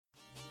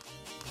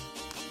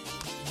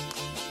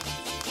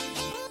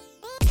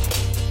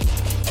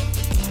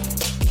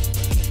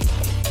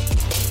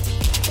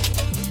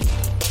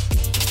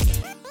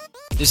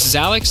This is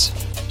Alex.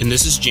 And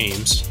this is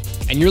James.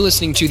 And you're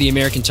listening to the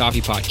American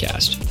Toffee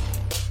Podcast.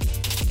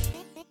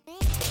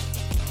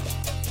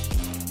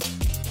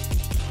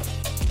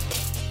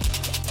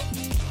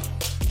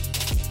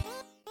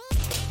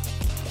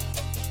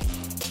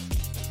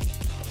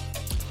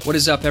 What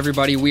is up,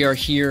 everybody? We are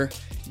here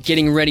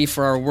getting ready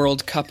for our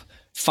World Cup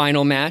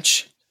final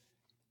match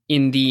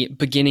in the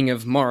beginning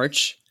of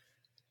March.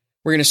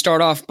 We're going to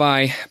start off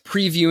by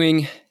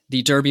previewing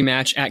the Derby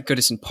match at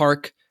Goodison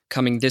Park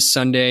coming this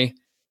Sunday.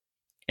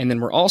 And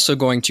then we're also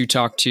going to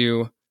talk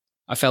to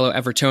a fellow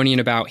Evertonian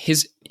about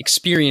his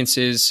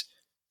experiences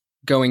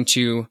going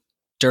to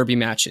Derby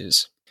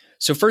matches.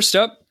 So first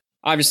up,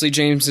 obviously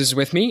James is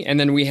with me, and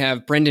then we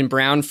have Brendan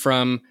Brown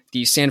from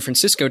the San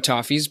Francisco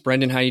Toffees.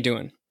 Brendan, how you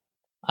doing?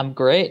 I'm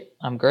great.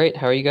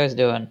 How are you guys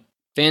doing?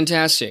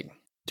 Fantastic.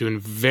 Doing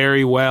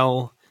very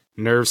well.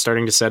 Nerves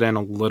starting to set in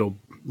a little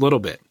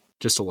bit,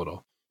 just a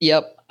little.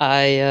 Yep,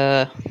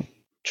 I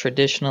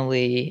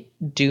traditionally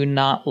do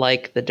not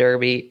like the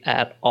Derby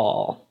at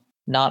all.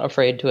 Not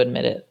afraid to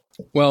admit it.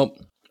 Well,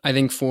 I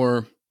think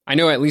I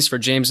know at least for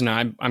James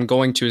and I'm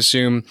going to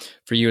assume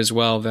for you as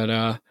well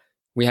that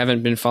we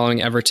haven't been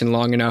following Everton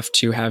long enough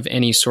to have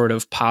any sort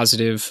of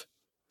positive,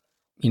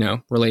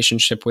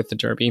 relationship with the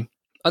Derby.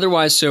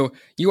 Otherwise, so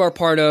you are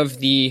part of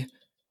the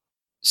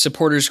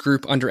supporters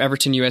group under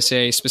Everton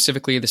USA,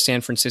 specifically the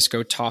San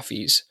Francisco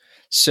Toffees.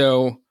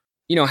 So,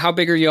 how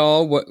big are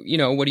y'all? What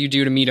do you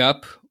do to meet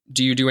up?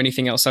 Do you do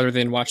anything else other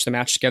than watch the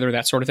match together,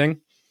 that sort of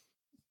thing?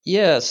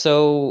 Yeah,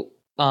 so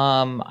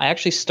I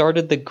actually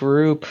started the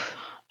group,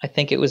 I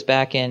think it was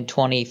back in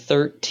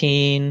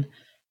 2013.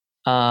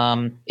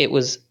 It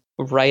was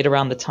right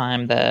around the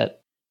time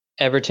that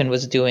Everton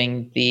was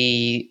doing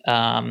the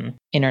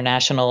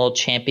International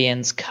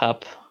Champions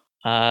Cup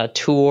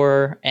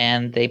tour,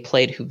 and they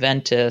played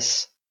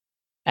Juventus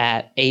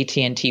at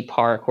AT&T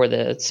Park where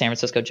the San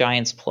Francisco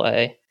Giants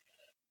play.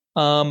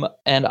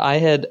 And I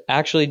had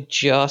actually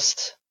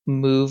just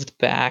moved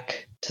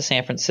back to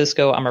San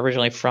Francisco. I'm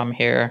originally from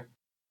here.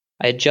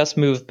 I had just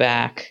moved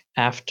back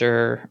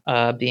after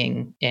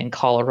being in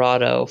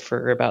Colorado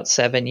for about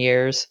 7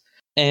 years.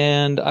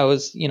 And I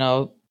was,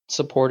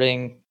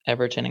 supporting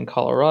Everton in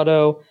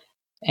Colorado.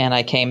 And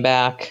I came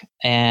back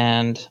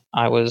and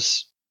I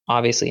was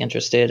obviously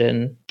interested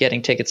in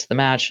getting tickets to the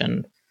match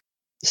and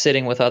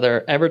sitting with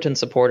other Everton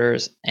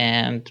supporters,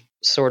 and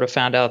sort of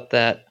found out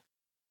that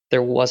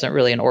there wasn't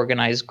really an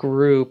organized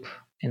group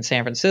in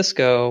San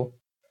Francisco.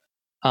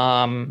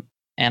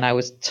 And I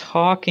was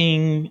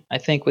talking, I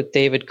think, with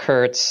David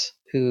Kurtz,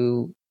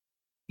 who,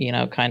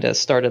 kind of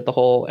started the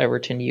whole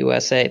Everton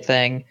USA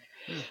thing.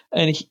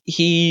 And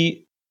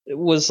he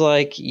was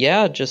like,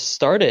 yeah, just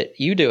start it.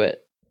 You do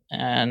it.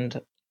 And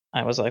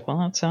I was like, well,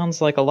 that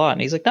sounds like a lot.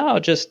 And he's like, no,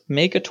 just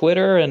make a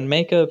Twitter and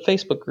make a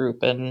Facebook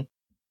group and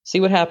see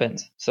what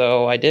happens.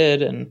 So I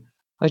did. And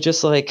I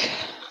just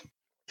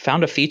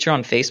found a feature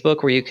on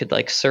Facebook where you could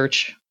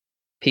search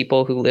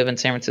people who live in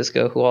San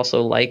Francisco who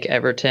also like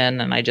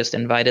Everton, and I just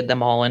invited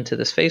them all into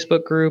this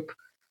Facebook group,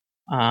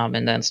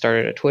 and then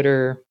started a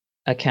Twitter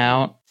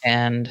account.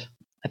 And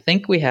I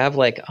think we have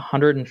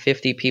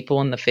 150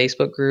 people in the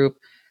Facebook group.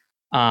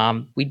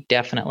 We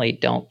definitely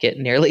don't get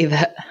nearly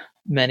that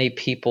many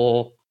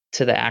people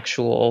to the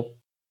actual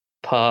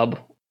pub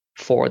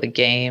for the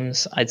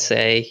games. I'd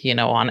say,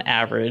 on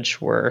average,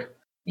 we're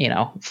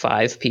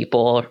 5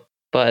 people,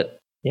 but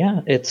yeah,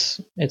 it's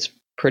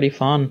pretty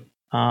fun.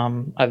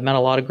 I've met a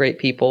lot of great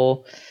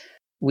people.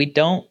 We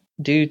don't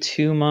do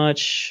too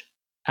much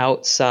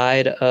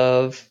outside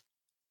of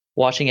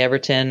watching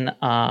Everton.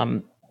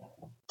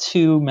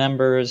 2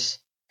 members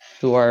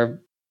who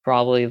are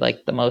probably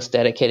the most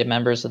dedicated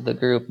members of the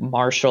group,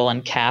 Marshall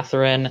and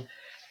Catherine.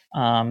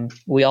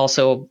 We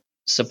also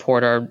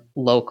support our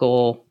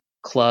local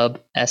club,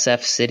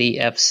 SF City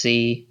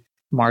FC.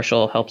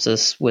 Marshall helps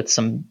us with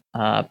some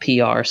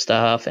PR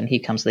stuff, and he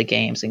comes to the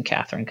games, and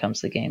Catherine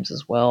comes to the games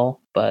as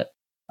well. But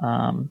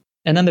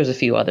and then there's a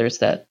few others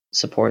that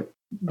support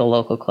the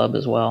local club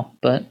as well.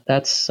 But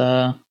that's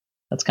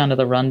kind of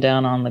the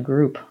rundown on the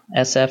group,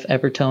 SF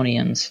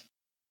Evertonians.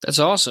 That's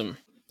awesome.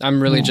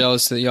 I'm really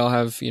jealous that y'all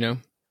have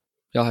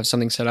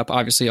something set up.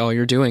 Obviously, all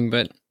you're doing,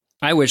 but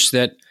I wish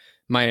that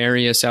my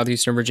area,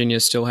 Southeastern Virginia,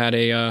 still had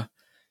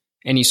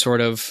any sort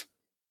of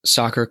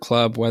soccer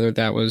club, whether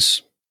that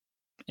was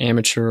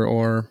amateur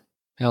or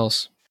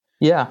else.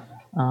 Yeah,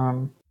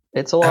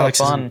 it's a lot of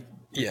fun.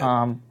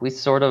 Yeah.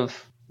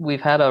 We've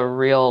had a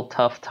real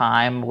tough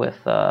time with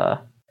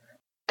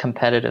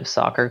competitive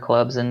soccer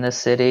clubs in this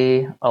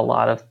city. A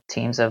lot of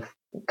teams have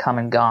come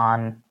and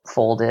gone,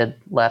 folded,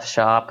 left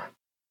shop.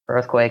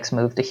 Earthquakes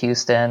moved to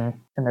Houston,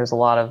 and there's a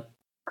lot of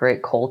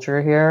great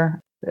culture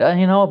here.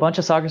 And, a bunch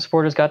of soccer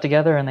supporters got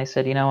together and they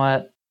said, you know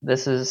what,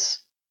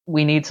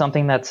 we need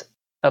something that's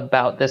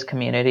about this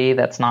community,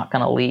 that's not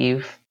going to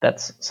leave,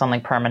 that's something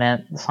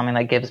permanent, something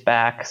that gives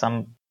back,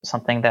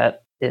 something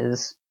that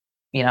is,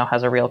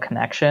 has a real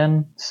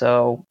connection.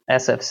 So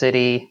SF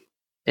City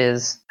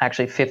is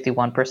actually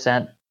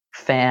 51%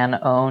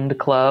 fan-owned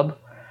club.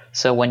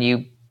 So when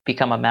you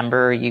become a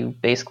member, you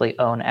basically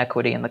own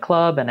equity in the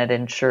club, and it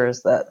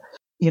ensures that,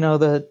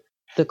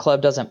 the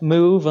club doesn't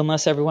move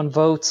unless everyone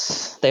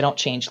votes. They don't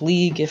change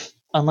league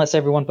unless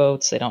everyone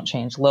votes. They don't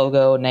change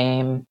logo,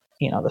 name,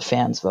 the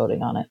fans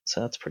voting on it.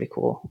 So that's pretty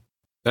cool.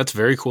 That's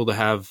very cool to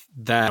have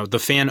that. The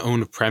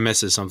fan-owned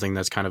premise is something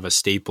that's kind of a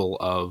staple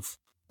of,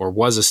 or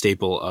was a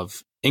staple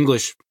of,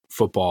 English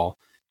football.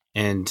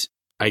 And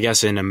I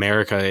guess in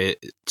America,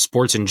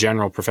 sports in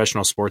general,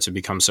 professional sports have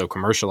become so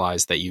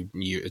commercialized that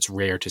it's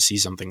rare to see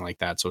something like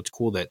that. So it's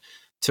cool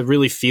to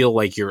really feel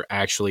like you're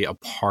actually a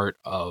part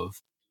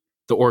of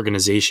the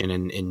organization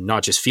and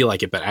not just feel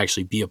like it, but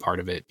actually be a part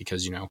of it.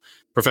 Because,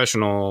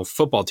 professional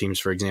football teams,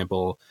 for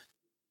example,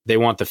 they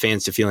want the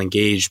fans to feel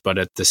engaged, but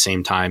at the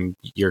same time,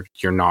 you're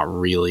not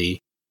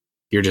really,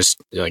 you're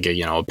just like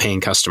a paying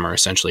customer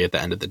essentially at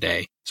the end of the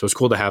day. So it's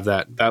cool to have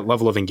that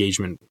level of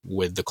engagement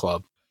with the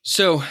club.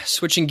 So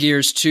switching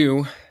gears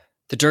to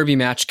the Derby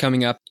match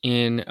coming up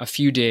in a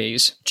few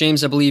days.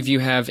 James, I believe you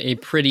have a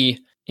pretty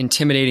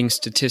intimidating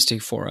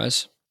statistic for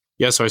us.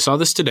 Yeah, so I saw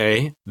this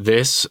today.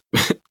 This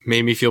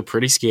made me feel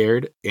pretty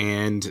scared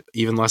and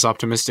even less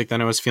optimistic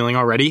than I was feeling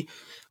already.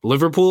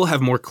 Liverpool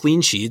have more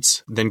clean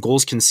sheets than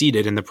goals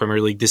conceded in the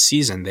Premier League this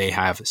season. They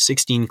have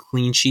 16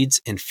 clean sheets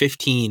and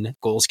 15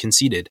 goals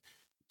conceded.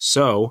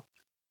 So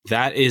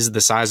that is the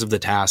size of the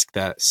task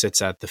that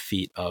sits at the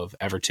feet of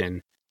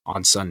Everton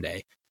on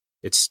Sunday.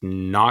 It's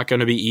not going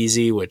to be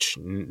easy, which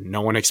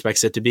no one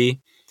expects it to be,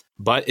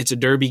 but it's a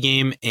derby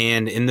game.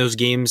 And in those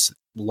games,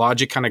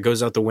 logic kind of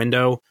goes out the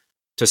window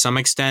to some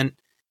extent.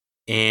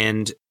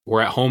 And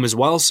we're at home as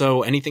well,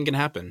 so anything can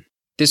happen.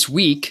 This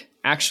week,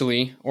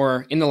 actually,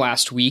 or in the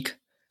last week,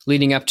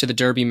 leading up to the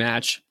Derby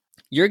match,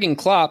 Jurgen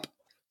Klopp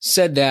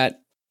said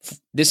that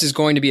this is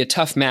going to be a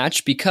tough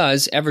match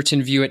because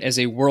Everton view it as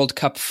a World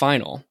Cup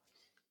final.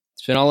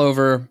 It's been all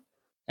over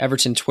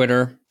Everton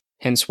Twitter,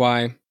 hence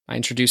why I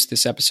introduced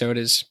this episode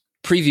as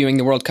previewing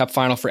the World Cup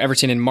final for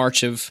Everton in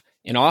March of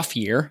an off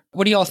year.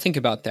 What do y'all think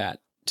about that?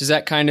 Does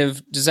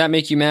that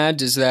make you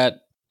mad? Is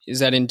that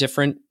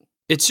indifferent?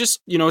 It's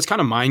just, it's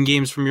kind of mind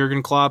games from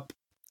Jurgen Klopp.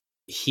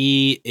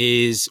 He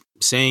is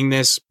saying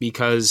this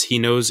because he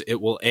knows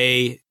it will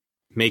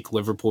make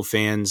Liverpool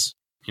fans,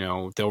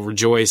 they'll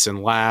rejoice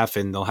and laugh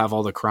and they'll have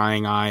all the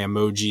crying eye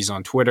emojis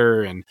on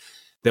Twitter and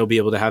they'll be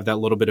able to have that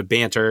little bit of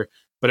banter,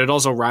 but it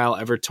also rile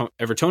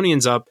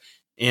Evertonians up.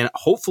 And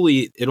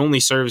hopefully it only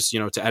serves,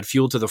 to add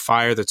fuel to the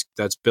fire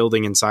that's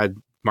building inside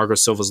Marco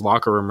Silva's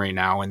locker room right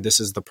now. And this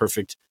is the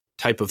perfect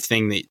type of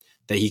thing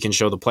that he can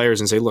show the players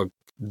and say, look,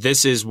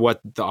 this is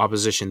what the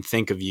opposition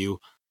think of you.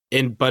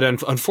 But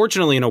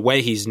unfortunately, in a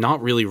way, he's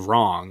not really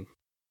wrong.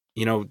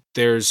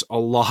 There's a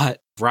lot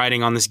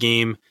riding on this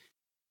game.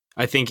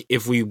 I think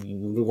if we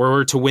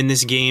were to win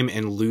this game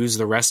and lose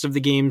the rest of the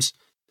games,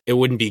 it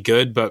wouldn't be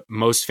good. But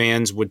most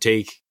fans would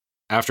take,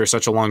 after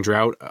such a long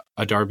drought,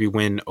 a derby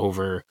win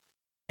over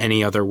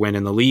any other win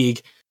in the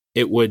league.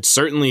 It would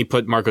certainly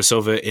put Marco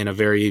Silva in a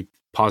very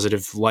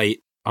positive light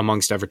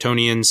amongst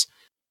Evertonians.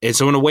 And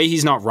so in a way,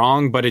 he's not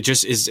wrong, but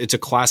it's a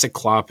classic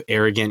Klopp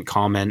arrogant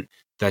comment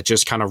that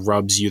just kind of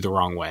rubs you the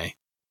wrong way.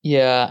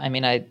 Yeah, I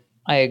mean, I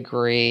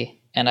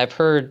agree. And I've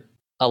heard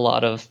a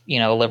lot of,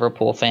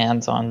 Liverpool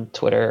fans on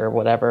Twitter or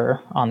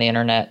whatever on the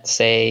internet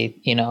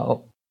say,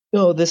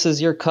 oh, this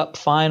is your cup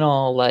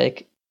final.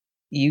 Like,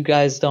 you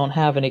guys don't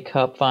have any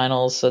cup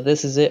finals, so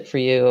this is it for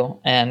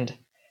you. And,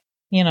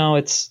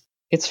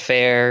 it's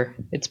fair.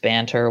 It's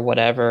banter,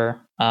 whatever.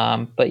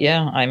 But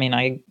yeah, I mean,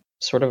 I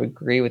sort of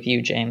agree with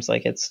you, James.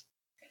 Like, it's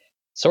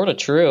sort of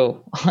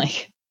true.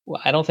 Like,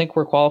 I don't think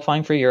we're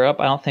qualifying for Europe.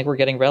 I don't think we're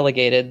getting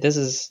relegated. This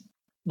is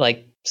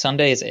like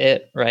Sunday is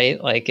it,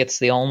 right? Like, it's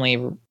the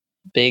only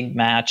big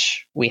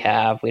match we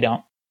have. We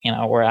don't,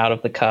 we're out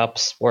of the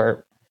cups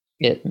where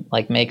it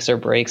like makes or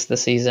breaks the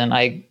season.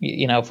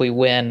 If we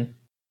win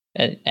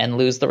and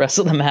lose the rest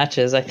of the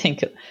matches, I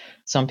think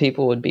some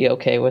people would be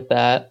okay with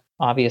that.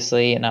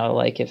 Obviously,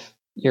 like if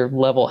you're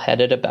level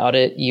headed about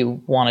it,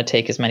 you want to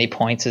take as many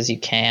points as you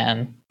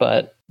can.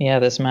 But yeah,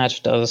 this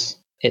match does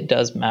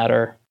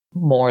matter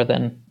more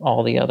than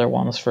all the other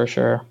ones for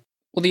sure.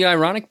 Well, the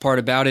ironic part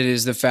about it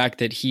is the fact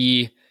that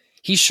he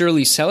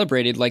surely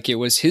celebrated like it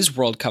was his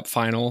World Cup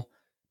final,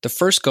 the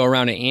first go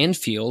around at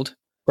Anfield.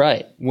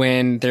 Right.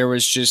 When there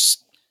was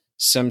just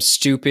some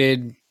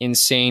stupid,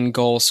 insane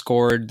goal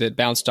scored that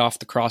bounced off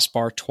the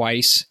crossbar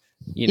twice.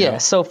 Yeah,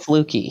 so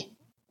fluky.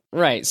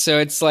 Right. So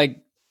it's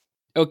like,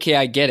 okay,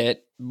 I get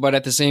it. But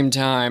at the same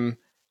time,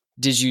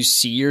 did you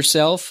see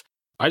yourself?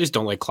 I just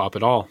don't like Klopp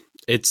at all.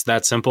 It's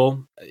that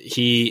simple.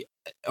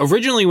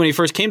 Originally, when he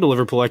first came to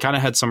Liverpool, I kind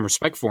of had some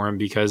respect for him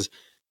because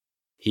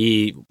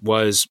he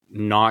was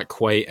not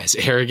quite as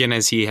arrogant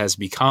as he has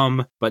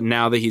become. But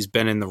now that he's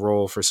been in the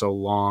role for so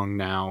long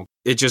now,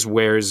 it just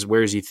wears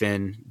you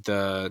thin.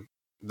 The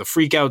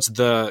freakouts,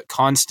 the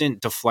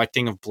constant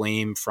deflecting of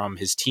blame from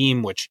his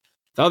team, which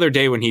the other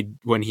day when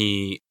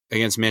he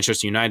against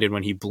Manchester United,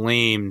 when he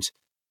blamed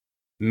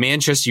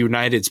Manchester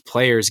United's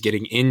players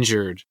getting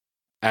injured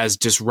as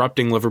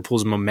disrupting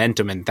Liverpool's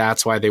momentum, and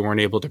that's why they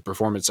weren't able to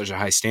perform at such a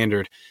high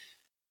standard.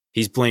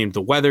 He's blamed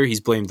the weather.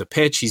 He's blamed the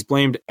pitch. He's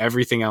blamed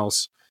everything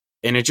else.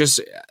 And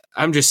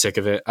I'm just sick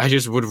of it. I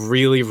just would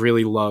really,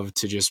 really love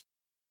to just,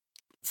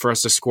 for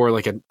us to score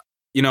like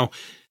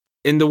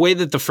in the way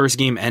that the first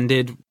game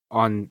ended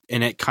and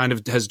it kind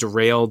of has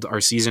derailed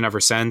our season ever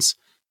since,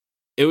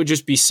 it would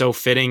just be so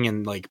fitting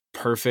and like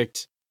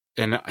perfect.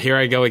 And here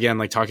I go again,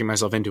 like talking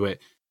myself into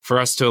it, for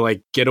us to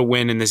like get a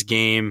win in this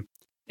game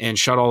and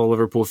shut all the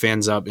Liverpool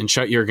fans up and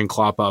shut Jurgen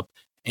Klopp up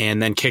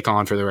and then kick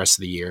on for the rest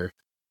of the year.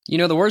 You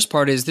know, the worst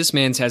part is this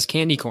man's has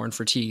candy corn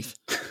for teeth.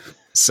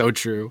 So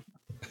true.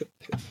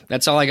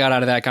 That's all I got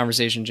out of that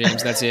conversation,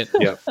 James. That's it.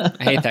 Yep.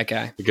 I hate that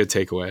guy. A good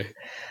takeaway.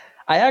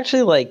 I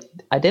actually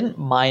I didn't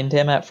mind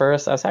him at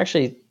first. I was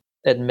actually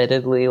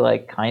admittedly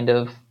like kind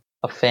of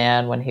a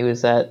fan when he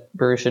was at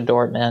Borussia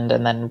Dortmund,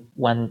 and then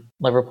when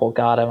Liverpool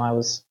got him, I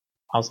was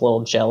a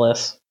little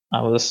jealous.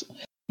 I was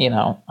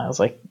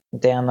like,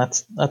 damn,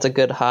 that's a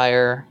good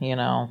hire.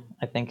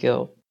 I think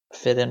he'll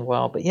fit in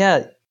well. But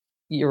yeah,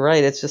 you're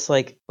right. It's just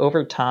like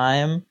over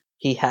time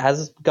he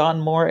has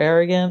gotten more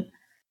arrogant,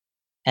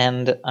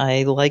 and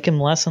I like him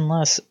less and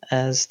less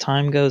as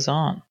time goes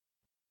on.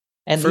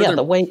 And yeah,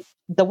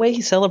 the way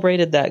he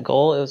celebrated that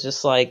goal, it was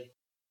just like,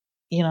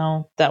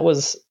 that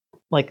was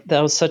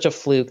such a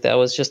fluke. That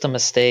was just a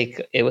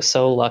mistake. It was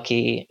so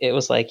lucky. It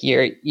was like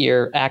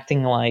you're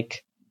acting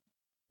like,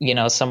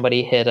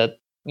 somebody hit a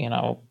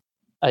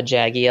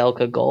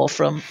Jagielka goal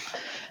from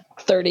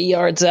 30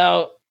 yards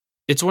out.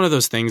 It's one of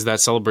those things, that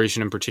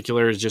celebration in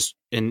particular is just,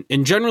 and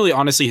generally,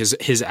 honestly,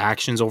 his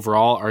actions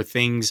overall are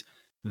things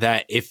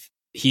that if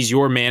he's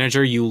your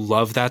manager, you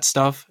love that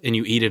stuff and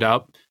you eat it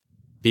up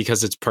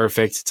because it's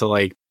perfect to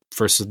like,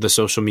 for the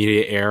social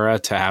media era,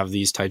 to have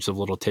these types of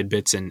little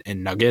tidbits and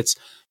nuggets.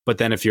 But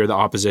then if you're the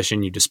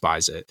opposition, you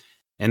despise it.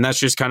 And that's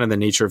just kind of the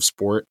nature of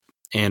sport.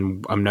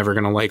 And I'm never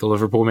going to like a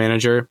Liverpool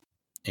manager.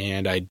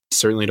 And I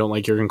certainly don't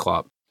like Jurgen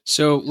Klopp.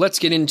 So let's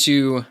get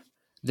into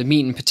the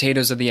meat and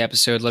potatoes of the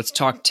episode. Let's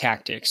talk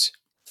tactics.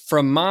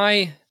 From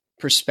my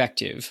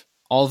perspective,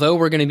 although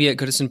we're going to be at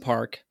Goodison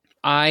Park,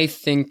 I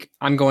think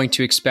I'm going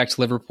to expect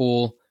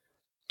Liverpool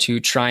to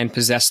try and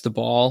possess the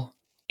ball.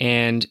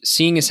 And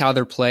seeing as how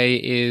their play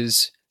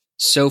is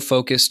so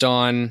focused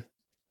on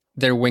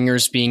their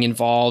wingers being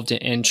involved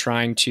and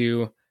trying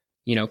to,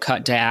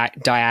 cut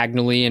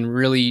diagonally and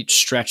really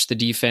stretch the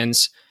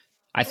defense,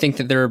 I think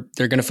that they're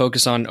going to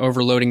focus on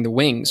overloading the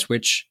wings,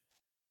 which,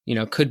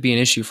 could be an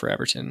issue for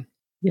Everton.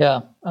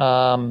 Yeah.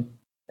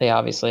 They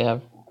obviously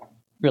have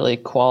really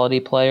quality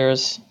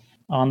players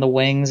on the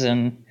wings,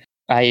 and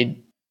I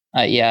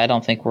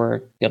don't think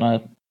we're going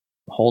to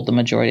hold the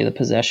majority of the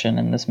possession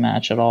in this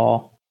match at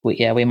all.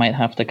 We might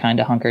have to kind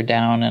of hunker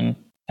down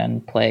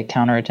and play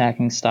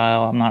counterattacking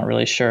style. I'm not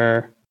really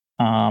sure.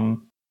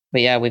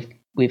 But yeah,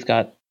 we've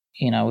got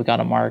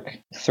to mark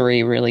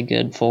 3 really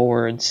good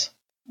forwards,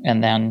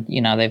 and then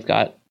they've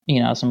got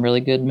some really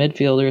good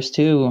midfielders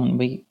too, and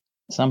we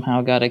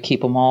somehow got to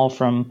keep them all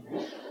from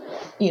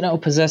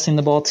possessing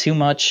the ball too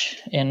much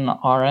in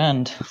our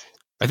end.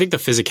 I think the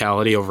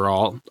physicality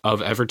overall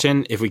of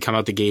Everton, if we come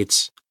out the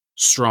gates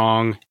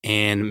strong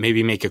and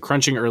maybe make a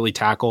crunching early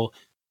tackle,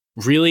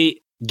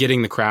 really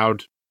getting the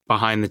crowd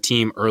behind the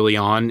team early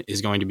on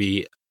is going to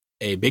be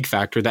a big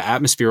factor. The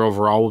atmosphere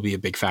overall will be a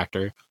big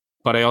factor.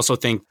 But I also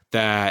think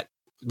that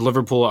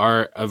Liverpool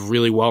are a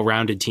really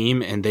well-rounded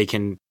team, and they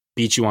can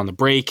beat you on the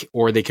break,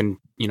 or they can,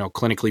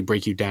 clinically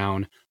break you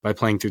down by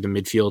playing through the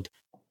midfield.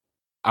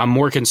 I'm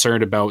more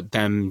concerned about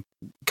them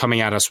coming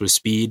at us with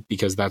speed,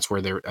 because that's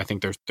where I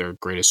think their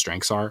greatest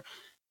strengths are.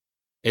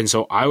 And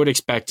so I would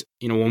expect,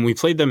 when we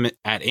played them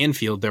at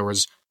Anfield, I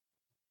was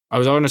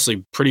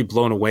honestly pretty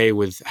blown away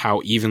with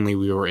how evenly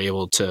we were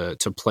able to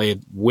play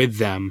with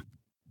them.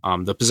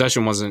 The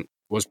possession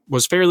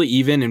was fairly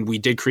even, and we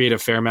did create a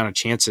fair amount of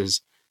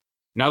chances.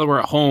 Now that we're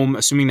at home,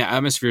 assuming the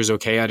atmosphere is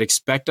okay, I'd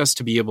expect us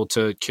to be able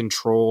to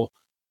control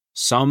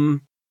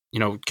some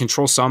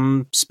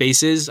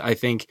spaces. I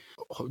think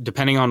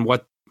depending on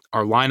what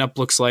our lineup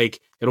looks like,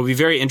 it'll be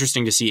very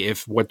interesting to see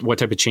what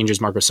type of changes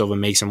Marco Silva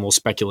makes, and we'll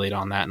speculate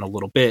on that in a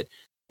little bit.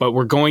 But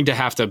we're going to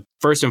have to,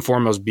 first and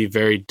foremost, be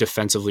very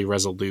defensively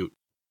resolute.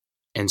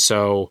 And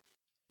so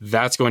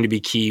that's going to be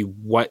key.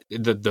 What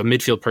the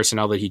midfield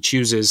personnel that he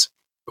chooses,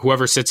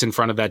 whoever sits in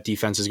front of that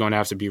defense is going to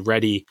have to be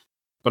ready.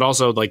 But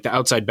also, like the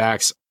outside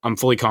backs, I'm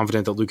fully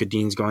confident that Luka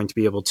Dean's going to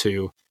be able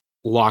to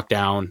lock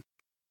down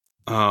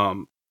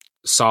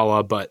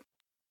Salah. But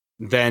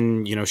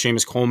then,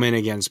 Seamus Coleman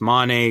against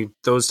Mane,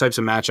 those types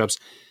of matchups.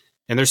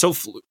 And they're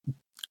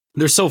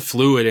so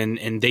fluid,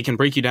 and they can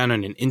break you down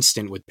in an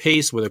instant with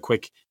pace, with a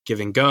quick give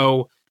and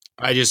go.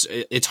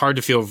 It's hard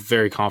to feel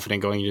very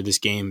confident going into this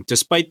game,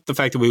 despite the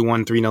fact that we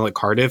won 3-0 at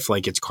Cardiff.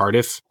 Like, it's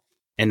Cardiff,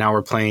 and now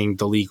we're playing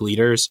the league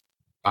leaders.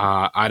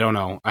 I don't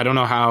know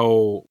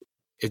how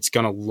it's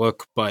going to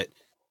look, but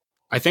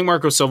I think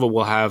Marco Silva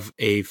will have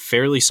a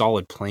fairly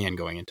solid plan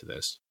going into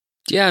this.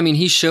 Yeah, I mean,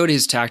 he showed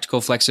his tactical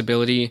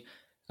flexibility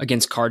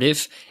against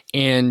Cardiff,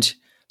 and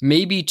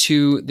maybe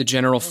to the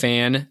general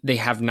fan, they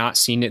have not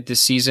seen it this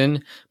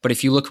season. But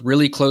if you look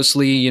really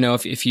closely,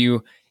 if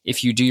you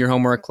do your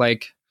homework,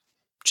 like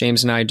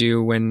James and I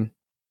do when,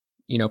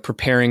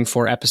 preparing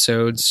for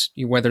episodes,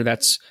 whether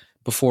that's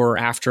before or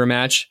after a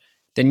match,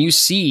 then you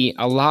see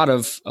a lot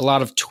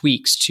of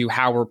tweaks to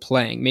how we're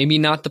playing. Maybe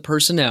not the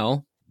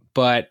personnel,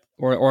 but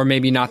or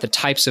maybe not the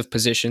types of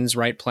positions,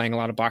 right? Playing a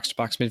lot of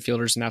box-to-box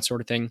midfielders and that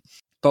sort of thing.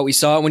 But we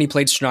saw it when he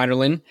played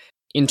Schneiderlin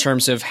in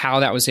terms of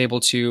how that was able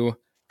to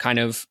kind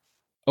of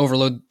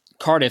overload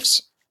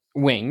Cardiff's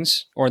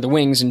wings, or the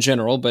wings in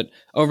general, but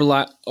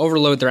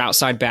overload their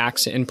outside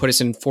backs and put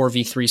us in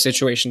 4v3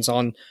 situations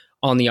on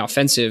the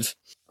offensive.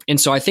 And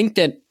so I think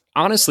that,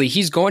 honestly,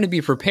 he's going to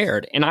be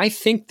prepared. And I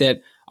think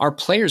that our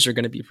players are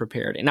going to be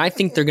prepared. And I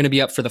think they're going to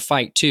be up for the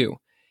fight too.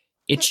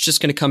 It's just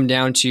going to come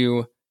down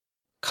to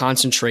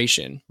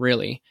concentration,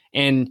 really.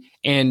 And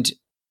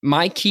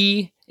my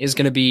key is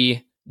going to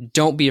be,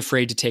 don't be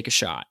afraid to take a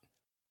shot.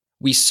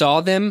 We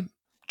saw them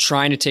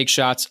trying to take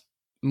shots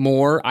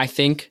more, I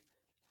think,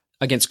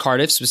 against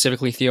Cardiff,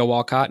 specifically Theo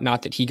Walcott.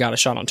 Not that he got a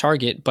shot on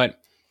target, but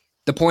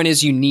the point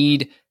is you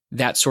need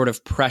that sort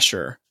of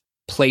pressure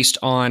placed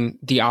on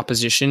the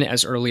opposition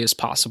as early as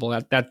possible.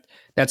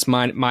 That's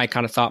my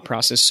kind of thought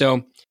process.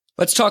 So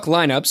let's talk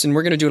lineups, and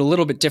we're going to do it a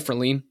little bit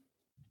differently.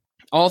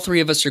 All three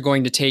of us are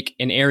going to take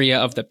an area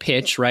of the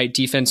pitch, right?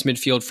 Defense,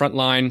 midfield, front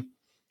line,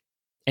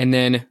 and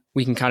then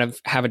we can kind of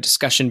have a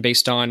discussion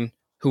based on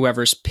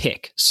whoever's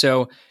pick.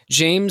 So,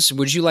 James,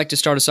 would you like to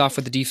start us off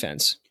with the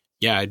defense?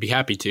 Yeah, I'd be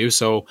happy to.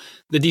 So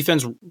the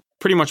defense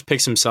pretty much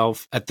picks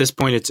himself. At this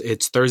point,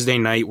 it's Thursday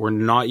night. We're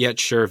not yet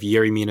sure if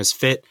Yerry Mina's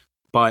fit,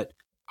 but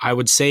I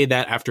would say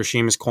that after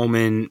Seamus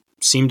Coleman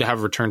seemed to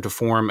have returned to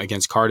form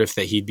against Cardiff,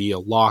 that he'd be a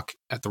lock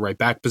at the right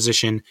back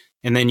position.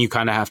 And then you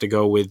kind of have to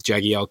go with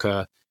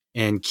Jagielka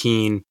and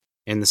Keane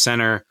in the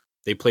center.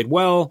 They played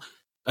well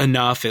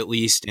enough, at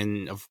least,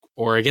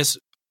 or I guess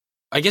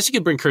you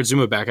could bring Kurt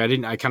Zuma back.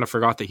 I kind of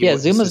forgot that he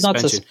was Zuma's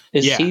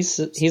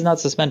suspension. He's not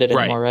suspended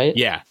anymore, right?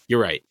 Yeah,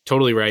 you're right.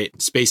 Totally right.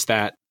 Space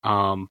that.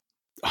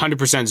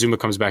 100% Zuma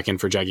comes back in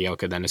for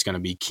Jagielka. Then it's going to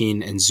be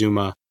Keane and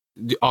Zuma.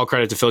 All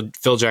credit to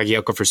Phil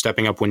Jagielka for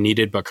stepping up when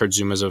needed, but Kurt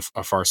Zuma's a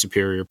far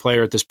superior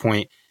player at this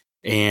point,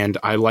 and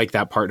I like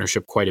that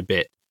partnership quite a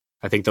bit.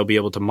 I think they'll be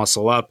able to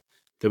muscle up.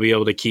 They'll be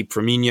able to keep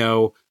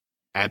Firmino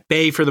at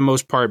bay for the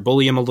most part,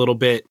 bully him a little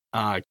bit,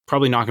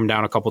 probably knock him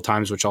down a couple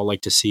times, which I'll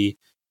like to see.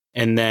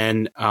 And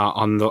then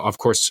of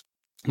course,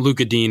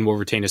 Luca Dean will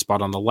retain his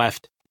spot on the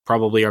left,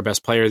 probably our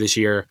best player this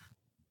year,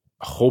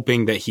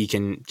 hoping that he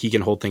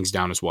can hold things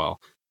down as well.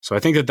 So I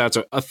think that that's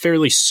a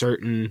fairly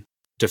certain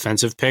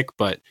defensive pick,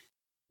 but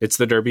it's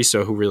the Derby,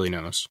 so who really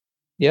knows?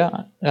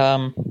 Yeah,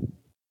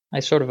 I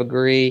sort of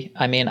agree.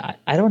 I mean,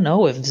 I don't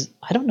know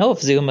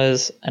if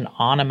Zuma's an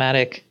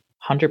automatic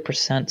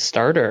 100%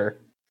 starter.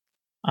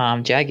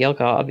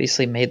 Jagielka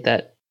obviously made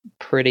that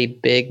pretty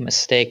big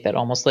mistake that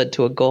almost led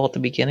to a goal at the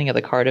beginning of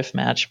the Cardiff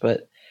match,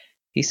 but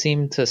he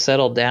seemed to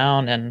settle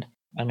down. And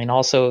I mean,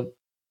 also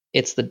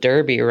it's the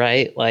Derby,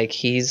 right? Like,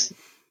 he's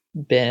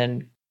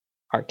been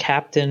our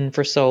captain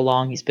for so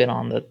long. He's been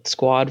on the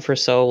squad for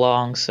so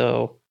long.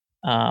 So,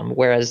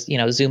 whereas,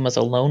 Zuma's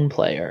a lone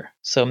player.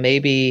 So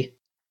maybe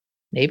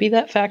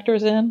that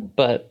factors in,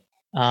 but,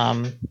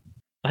 I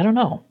don't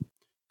know.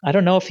 I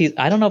don't know if it's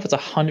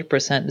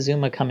 100%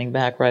 Zuma coming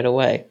back right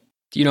away.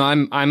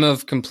 I'm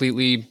of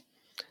completely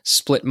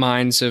split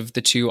minds of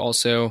the two.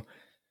 Also,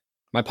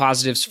 my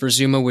positives for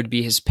Zuma would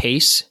be his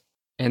pace,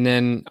 and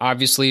then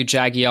obviously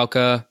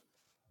Jagielka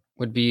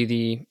would be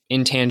the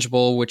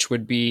intangible, which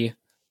would be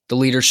the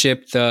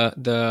leadership,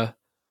 the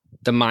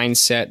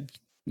mindset.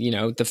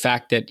 The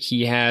fact that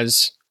he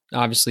has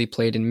obviously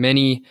played in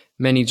many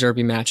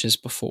Derby matches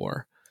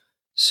before.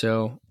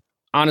 So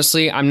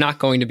honestly, I'm not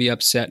going to be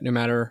upset no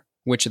matter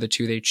which of the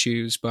two they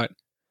choose, but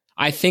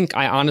I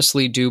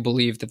honestly do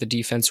believe that the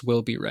defense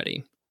will be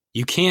ready.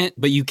 You can't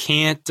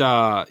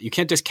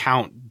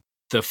discount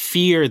the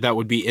fear that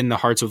would be in the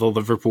hearts of the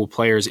Liverpool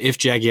players if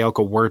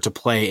Jagielka were to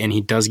play and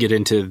he does get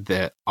into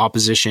the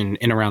opposition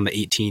in around the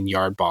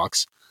 18-yard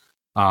box,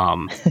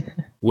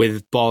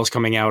 with balls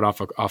coming out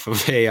off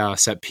of a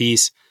set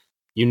piece.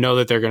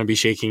 That they're going to be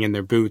shaking in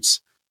their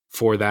boots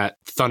for that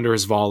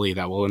thunderous volley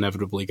that will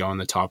inevitably go in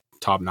the top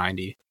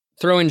 90.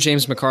 Throw in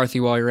James McCarthy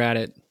while you're at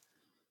it.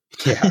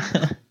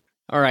 Yeah.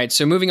 All right,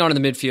 so moving on to the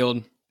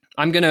midfield,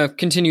 I'm going to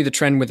continue the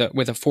trend with a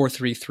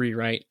 4-3-3,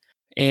 right?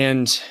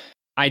 And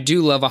I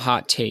do love a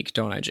hot take,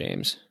 don't I,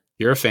 James?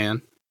 You're a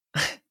fan.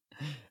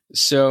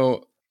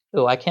 So,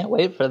 I can't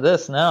wait for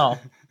this now.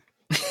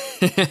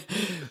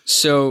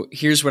 So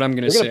here's what I'm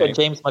going to say. You're going to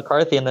put James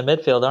McCarthy in the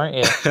midfield, aren't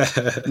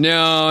you?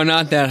 No,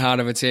 not that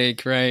hot of a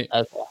take, right?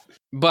 Okay.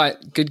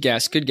 But good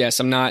guess.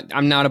 I'm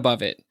not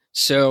above it.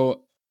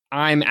 So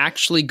I'm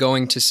actually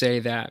going to say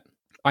that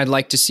I'd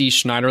like to see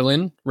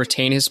Schneiderlin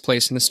retain his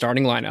place in the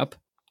starting lineup.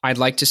 I'd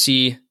like to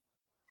see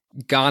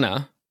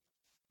Ghana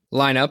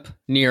line up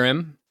near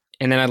him,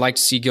 and then I'd like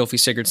to see Gylfi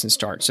Sigurdsson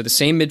start. So the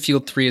same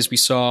midfield three as we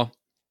saw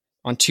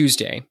on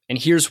Tuesday. And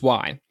here's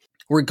why.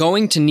 We're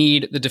going to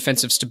need the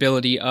defensive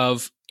stability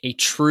of a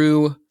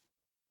true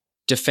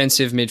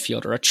defensive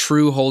midfielder, a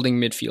true holding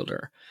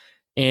midfielder.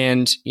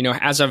 And,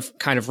 as I've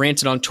kind of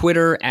ranted on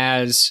Twitter,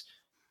 as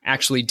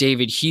Actually,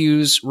 David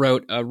Hughes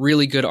wrote a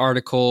really good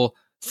article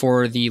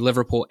for the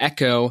Liverpool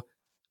Echo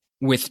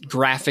with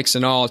graphics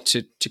and all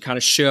to kind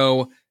of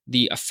show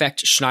the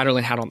effect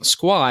Schneiderlin had on the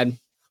squad.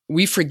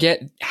 We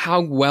forget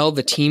how well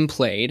the team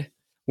played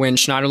when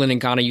Schneiderlin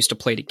and Ghana used to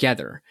play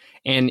together.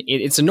 And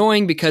it's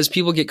annoying because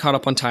people get caught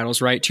up on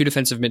titles, right? Two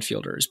defensive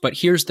midfielders. But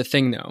here's the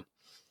thing, though.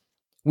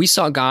 We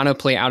saw Ghana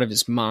play out of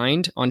his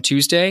mind on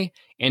Tuesday,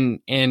 and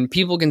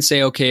people can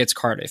say, okay, it's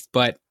Cardiff,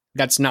 but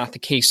that's not the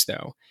case,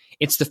 though.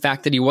 It's the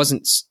fact that he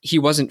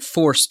wasn't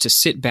forced to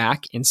sit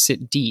back and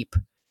sit deep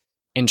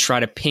and try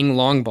to ping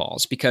long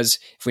balls, because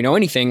if we know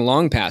anything,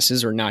 long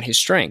passes are not his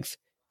strength.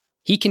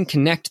 He can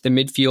connect the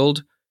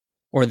midfield,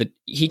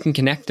 he can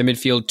connect the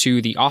midfield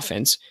to the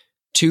offense,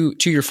 to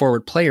your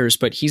forward players,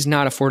 but he's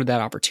not afforded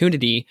that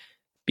opportunity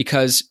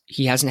because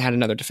he hasn't had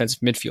another defensive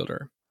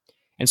midfielder.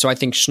 And so I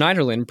think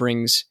Schneiderlin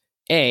brings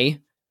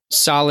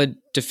solid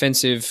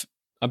defensive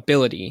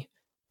ability,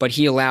 but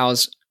he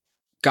allows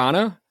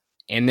Ghana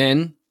and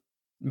then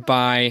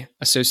by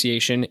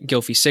association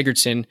Gylfi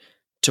Sigurdsson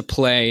to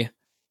play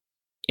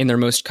in their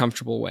most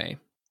comfortable way.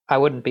 I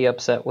wouldn't be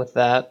upset with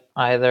that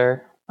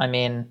either. I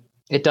mean,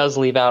 it does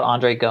leave out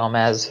Andre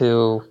Gomez,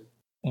 who,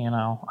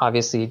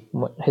 obviously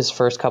his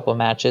first couple of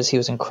matches, he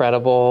was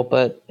incredible,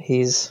 but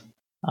he's,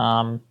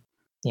 not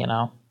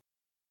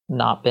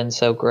been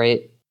so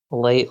great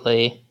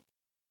lately.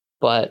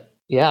 But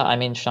yeah, I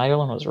mean,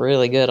 Schneiderlin was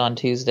really good on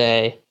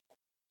Tuesday.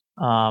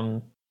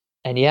 And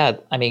yeah,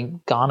 I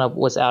mean, Ghana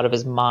was out of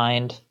his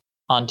mind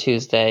on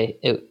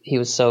Tuesday. He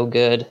was so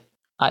good.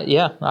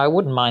 I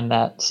wouldn't mind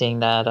seeing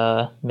that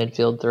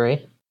midfield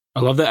three. I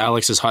love that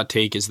Alex's hot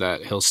take is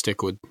that he'll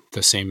stick with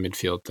the same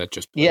midfield that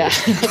just played. Yeah.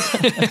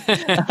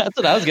 That's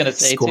what I was going to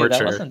say, Scorcher. Too.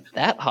 That wasn't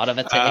that hot of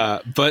a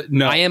take. But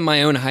no. I am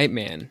my own hype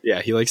man.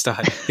 Yeah, he likes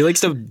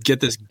to get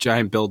this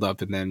giant build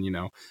up and then,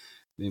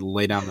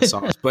 lay down the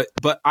sauce. But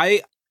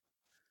I'm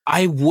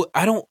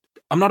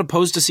not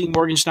opposed to seeing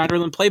Morgan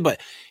Schneiderlin play,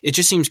 but it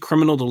just seems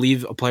criminal to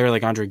leave a player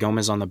like Andre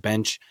Gomez on the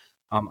bench.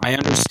 I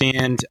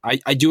understand.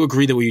 I do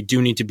agree that we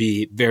do need to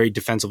be very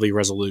defensively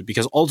resolute,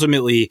 because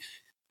ultimately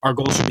our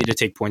goal should be to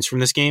take points from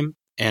this game,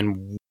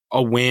 and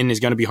a win is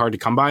going to be hard to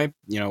come by.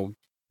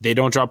 They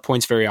don't drop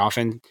points very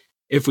often.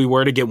 If we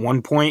were to get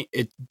 1 point,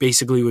 it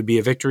basically would be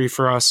a victory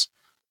for us.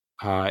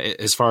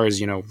 As far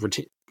as,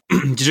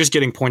 just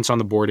getting points on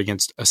the board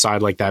against a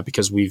side like that,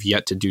 because we've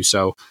yet to do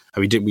so.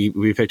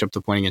 We picked up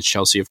the point against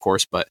Chelsea, of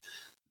course, but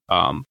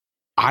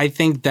I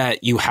think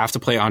that you have to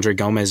play Andre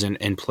Gomez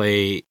and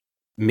play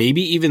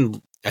maybe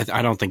even,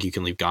 I don't think you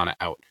can leave Ghana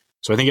out.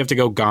 So I think you have to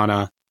go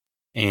Ghana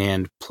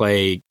and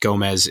play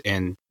Gomez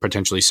and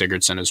potentially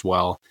Sigurdsson as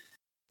well,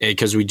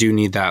 because we do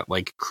need that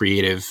like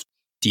creative,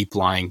 deep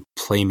lying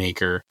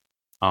playmaker.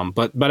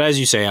 But as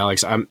you say,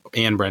 Alex,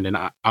 and Brendan,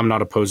 I'm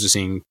not opposed to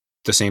seeing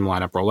the same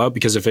lineup roll out,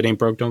 because if it ain't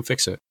broke, don't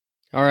fix it.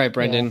 All right,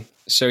 Brendan. Yeah.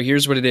 So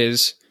here's what it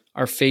is.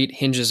 Our fate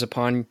hinges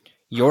upon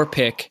your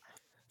pick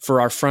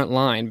for our front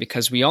line,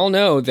 because we all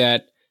know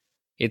that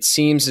it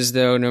seems as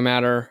though no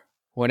matter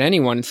what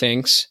anyone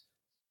thinks,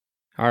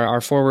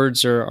 our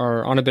forwards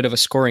are on a bit of a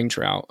scoring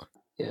drought.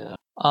 Yeah.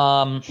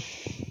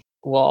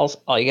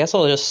 Well, I guess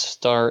I'll just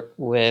start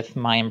with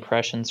my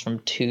impressions from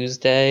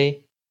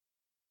Tuesday.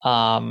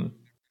 I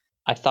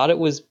thought it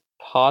was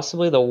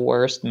possibly the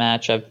worst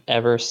match I've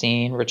ever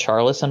seen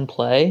Richarlison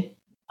play.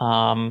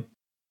 I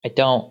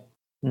don't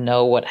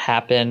know what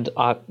happened.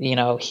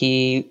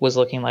 He was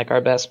looking like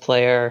our best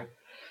player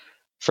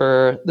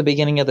for the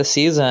beginning of the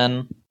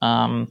season,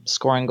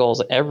 scoring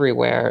goals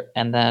everywhere.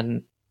 And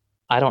then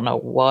I don't know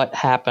what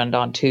happened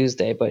on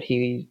Tuesday, but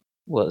he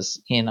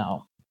was,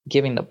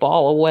 giving the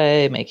ball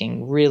away,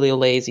 making really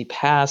lazy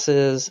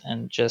passes,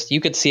 and just, you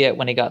could see it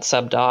when he got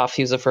subbed off.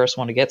 He was the first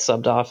one to get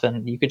subbed off,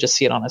 and you could just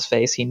see it on his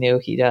face. He knew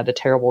he had a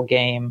terrible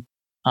game.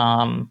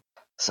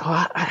 So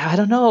I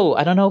don't know.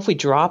 I don't know if we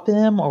drop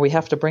him or we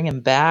have to bring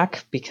him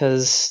back,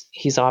 because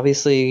he's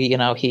obviously,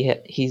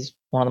 he's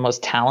one of the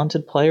most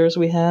talented players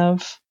we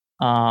have.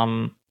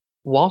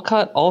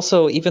 Walcott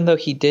also, even though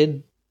he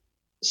did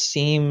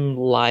seem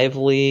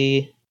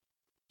lively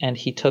and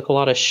he took a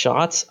lot of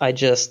shots,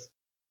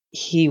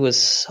 he was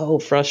so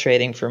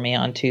frustrating for me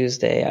on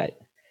Tuesday.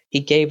 He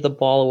gave the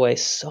ball away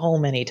so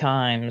many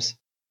times,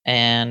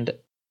 and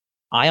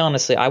I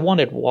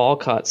wanted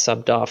Walcott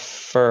subbed off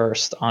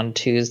first on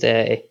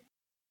Tuesday.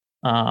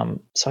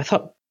 So I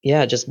thought,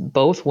 just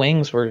both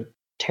wings were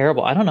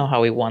terrible. I don't know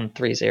how we won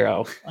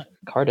 3-0.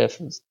 Cardiff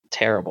was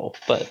terrible,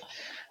 but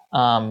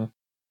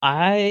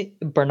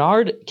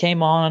Bernard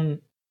came on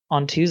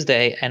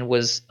Tuesday and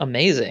was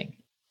amazing.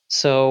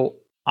 So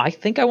I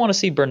think I want to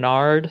see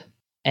Bernard.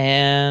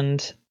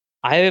 And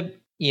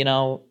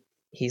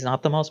he's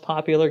not the most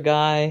popular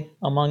guy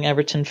among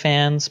Everton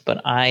fans,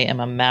 but I am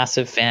a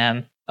massive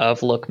fan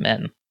of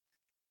Lookman.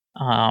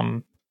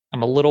 I'm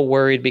a little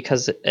worried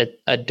because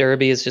a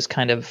derby is just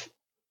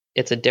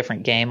it's a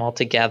different game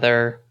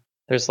altogether.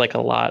 There's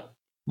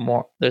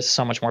there's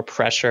so much more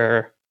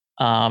pressure.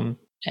 And,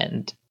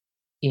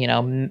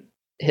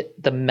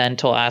 the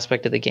mental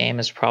aspect of the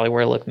game is probably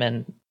where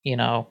Lookman,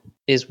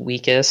 is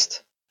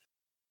weakest.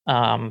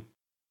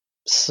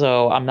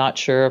 So I'm not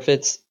sure if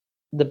it's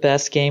the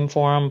best game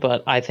for him,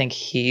 but I think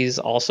he's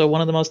also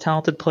one of the most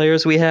talented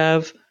players we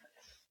have.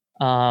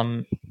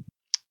 Yeah,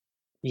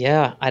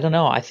 I don't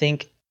know. I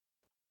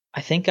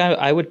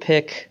would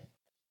pick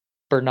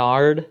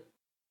Bernard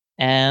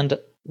and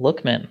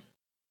Lookman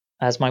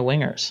as my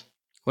wingers.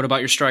 What about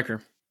your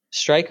striker?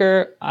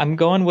 Striker, I'm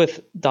going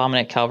with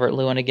Dominic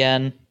Calvert-Lewin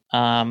again.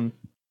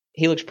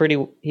 He looked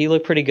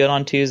pretty good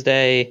on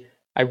Tuesday.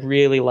 I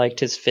really liked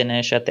his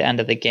finish at the end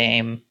of the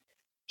game.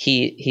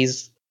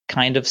 He's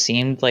kind of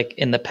seemed like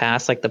in the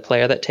past like the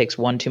player that takes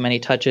one too many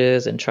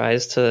touches and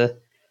tries to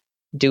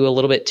do a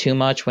little bit too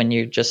much when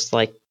you just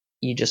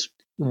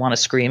want to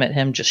scream at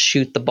him, just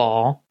shoot the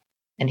ball.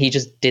 And he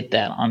just did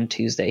that on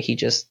Tuesday.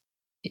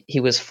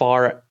 He was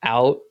far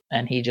out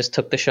and he just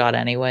took the shot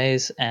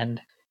anyways. And,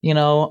 we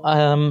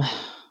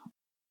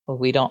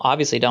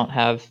don't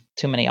have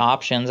too many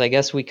options. I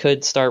guess we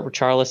could start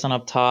Richarlison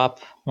up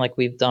top like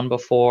we've done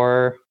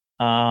before.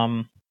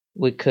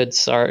 We could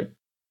start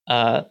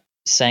Cenk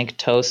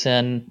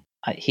Tosun.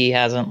 He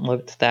hasn't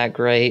looked that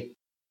great.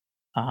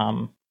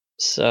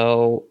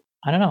 So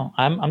I don't know.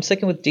 I'm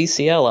sticking with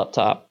DCL up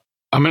top.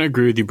 I'm going to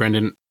agree with you,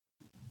 Brendan,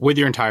 with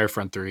your entire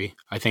front three.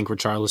 I think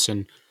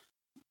Richarlison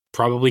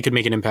probably could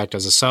make an impact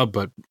as a sub,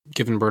 but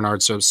given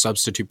Bernard's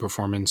substitute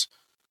performance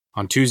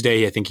on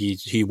Tuesday, I think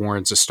he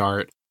warrants a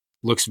start.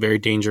 Looks very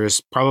dangerous.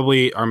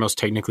 Probably our most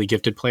technically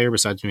gifted player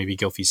besides maybe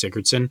Gylfi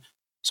Sigurdsson.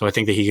 So I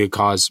think that he could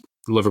cause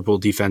Liverpool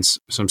defense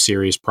some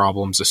serious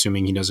problems,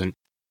 assuming he doesn't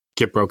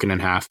get broken in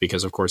half,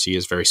 because of course he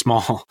is very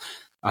small.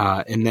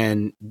 And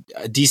then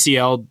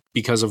DCL,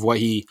 because of what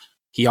he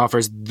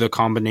offers, the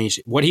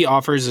combination, what he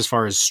offers as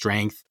far as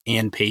strength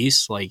and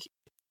pace, Cenk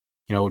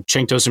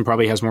Tosun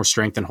probably has more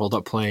strength and hold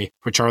up play.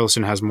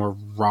 Richarlison has more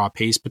raw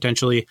pace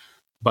potentially,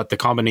 but the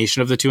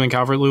combination of the two in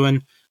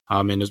Calvert-Lewin,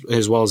 and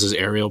as well as his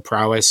aerial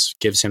prowess,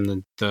 gives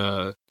him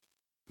the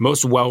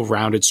most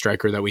well-rounded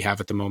striker that we have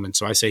at the moment.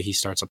 So I say he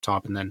starts up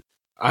top, and then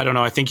I don't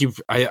know. I think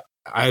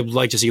I'd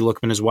like to see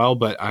Lookman as well,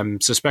 but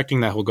I'm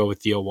suspecting that he'll go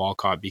with Theo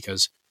Walcott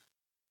because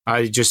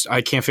I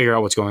can't figure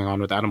out what's going on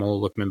with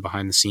Ademola Lookman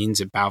behind the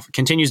scenes. It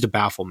continues to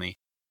baffle me.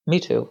 Me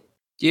too.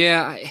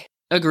 Yeah, I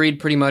agreed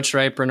pretty much,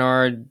 right?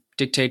 Bernard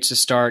dictates the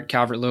start.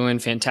 Calvert-Lewin,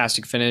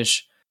 fantastic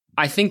finish.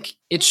 I think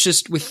it's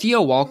just with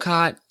Theo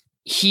Walcott,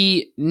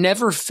 he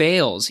never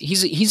fails.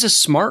 He's a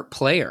smart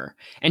player,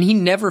 and he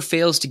never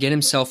fails to get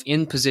himself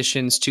in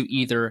positions to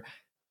either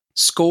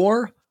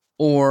score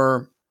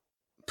or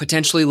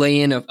potentially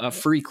lay in a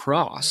free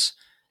cross.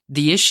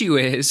 The issue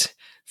is,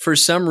 for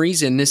some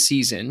reason this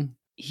season,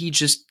 he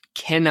just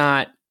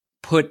cannot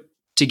put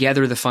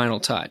together the final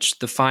touch,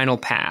 the final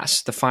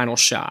pass, the final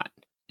shot.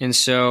 And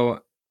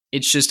so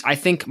it's just, I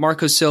think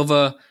Marco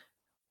Silva,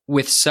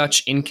 with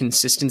such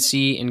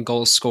inconsistency in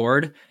goals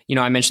scored,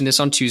 I mentioned this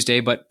on Tuesday,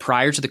 but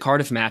prior to the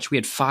Cardiff match, we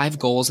had 5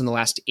 goals in the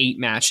last 8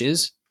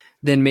 matches.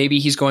 Then maybe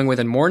he's going with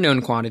a more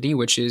known quantity,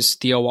 which is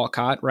Theo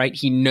Walcott, right?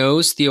 He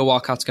knows Theo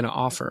Walcott's going to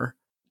offer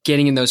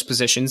getting in those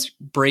positions,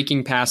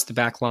 breaking past the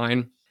back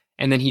line.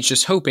 And then he's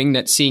just hoping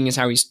that, seeing as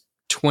how he's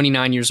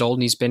 29 years old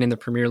and he's been in the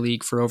Premier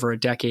League for over a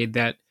decade,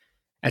 that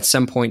at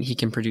some point he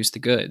can produce the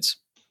goods.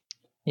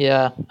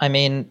 Yeah, I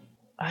mean,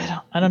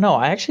 I don't know.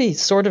 I actually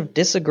sort of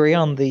disagree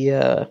on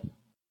the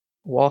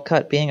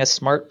Walcott being a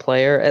smart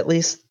player. At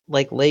least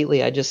like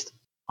lately,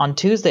 on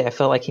Tuesday, I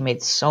felt like he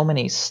made so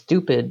many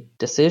stupid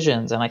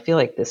decisions. And I feel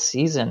like this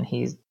season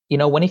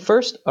when he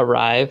first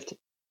arrived,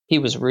 he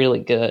was really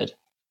good.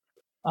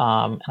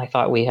 And I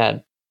thought we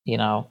had,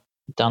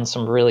 done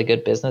some really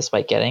good business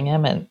by getting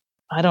him. And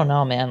I don't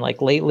know, man,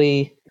 like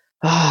lately,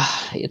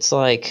 it's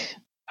like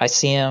I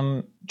see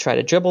him try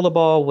to dribble the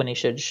ball when he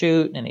should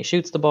shoot, and he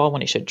shoots the ball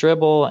when he should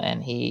dribble,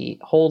 and he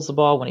holds the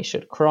ball when he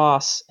should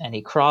cross, and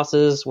he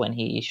crosses when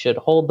he should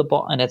hold the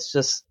ball. And it's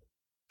just,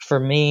 for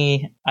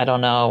me, I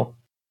don't know.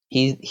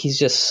 He's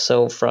just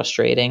so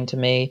frustrating to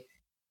me.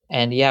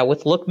 And yeah,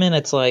 with Lookman,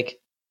 it's like,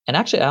 and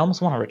actually I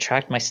almost want to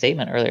retract my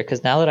statement earlier,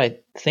 because now that I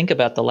think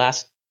about the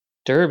last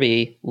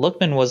derby,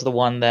 Lookman was the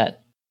one that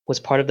was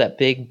part of that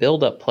big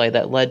build-up play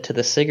that led to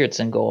the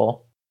Sigurdsson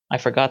goal. I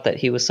forgot that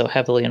he was so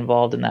heavily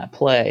involved in that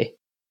play.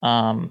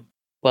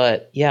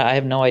 But yeah, I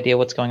have no idea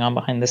what's going on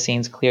behind the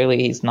scenes. Clearly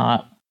he's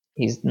not,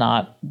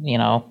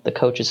 the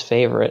coach's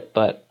favorite,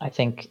 but I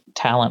think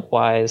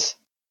talent-wise,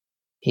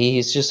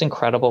 he's just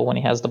incredible when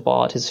he has the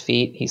ball at his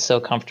feet. He's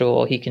so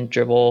comfortable. He can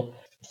dribble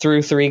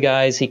through 3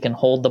 guys. He can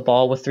hold the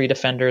ball with 3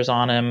 defenders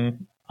on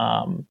him.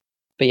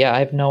 But yeah, I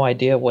have no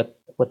idea what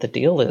the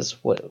deal is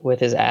with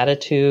his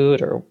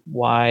attitude, or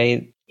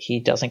why he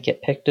doesn't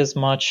get picked as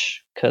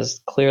much, because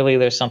clearly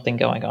there's something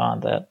going on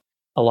that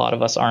a lot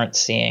of us aren't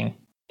seeing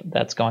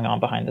that's going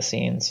on behind the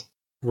scenes.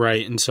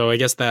 Right. And so I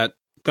guess that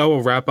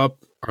will wrap up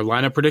our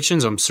lineup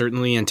predictions. I'm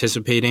certainly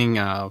anticipating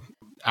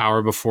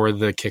hour before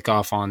the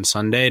kickoff on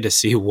Sunday to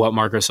see what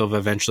Marco Silva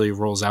eventually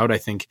rolls out. I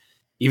think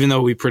even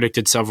though we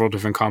predicted several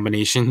different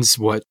combinations,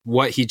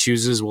 what he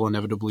chooses will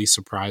inevitably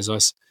surprise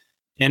us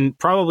and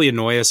probably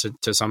annoy us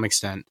to some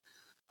extent.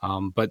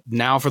 But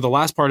now for the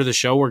last part of the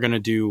show, we're going to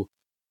do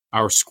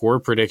our score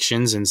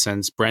predictions. And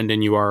since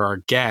Brendan, you are our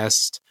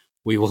guest,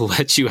 we will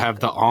let you have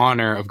the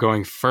honor of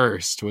going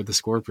first with the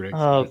score prediction.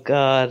 Oh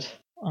God.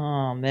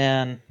 Oh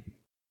man.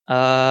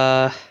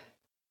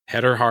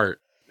 Head or heart?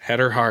 Head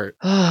or heart?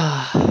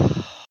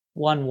 1-1.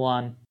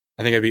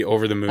 I think I'd be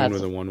over the moon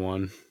with a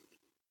 1-1.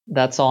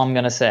 That's all I'm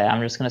gonna say.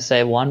 I'm just gonna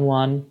say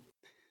 1-1,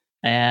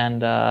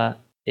 and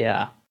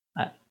yeah,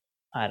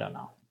 I don't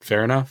know.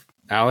 Fair enough,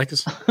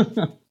 Alex.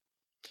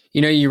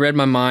 You read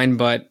my mind,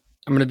 but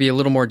I'm going to be a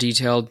little more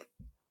detailed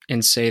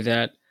and say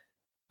that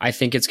I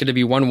think it's going to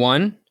be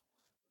 1-1,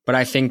 but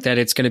I think that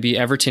it's going to be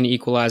Everton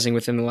equalizing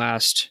within the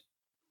last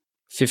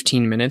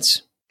 15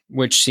 minutes,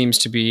 which seems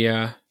to be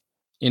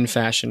in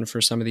fashion for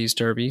some of these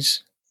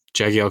derbies.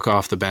 Jagielka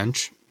off the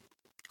bench.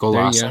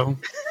 Golasso.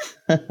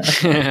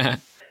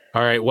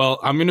 All right. Well,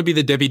 I'm going to be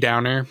the Debbie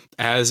Downer,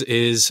 as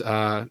is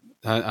I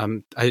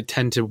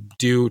tend to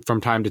do from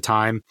time to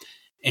time.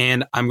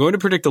 And I'm going to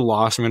predict a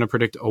loss. I'm going to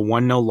predict a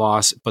 1-0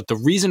 loss. But the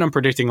reason I'm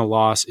predicting a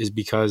loss is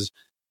because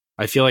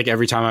I feel like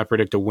every time I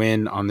predict a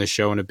win on this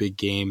show in a big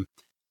game,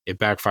 it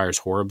backfires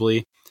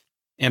horribly.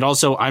 And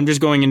also, I'm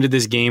just going into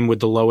this game with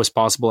the lowest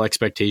possible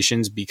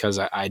expectations because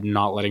I'm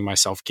not letting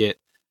myself get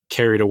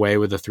carried away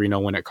with a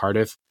 3-0 win at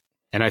Cardiff.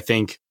 And I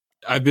think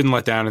I've been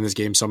let down in this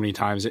game so many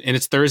times. And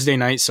it's Thursday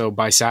night, so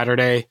by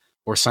Saturday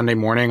or Sunday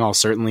morning, I'll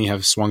certainly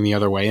have swung the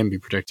other way and be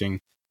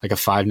predicting like a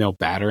 5-0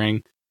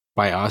 battering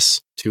by us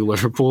to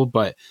Liverpool.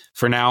 But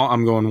for now,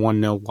 I'm going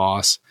 1-0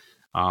 loss.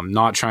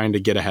 Not trying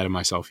to get ahead of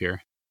myself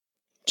here.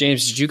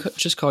 James, did you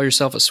just call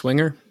yourself a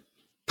swinger?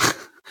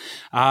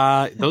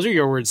 Those are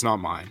your words, not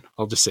mine.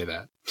 I'll just say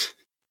that.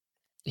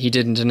 He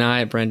didn't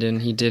deny it,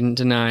 Brendan. He didn't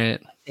deny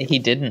it. He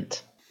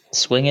didn't.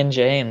 Swinging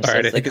James,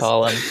 right, as they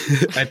call him.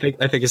 I think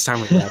it's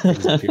time we wrap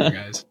things up here,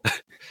 guys.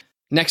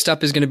 Next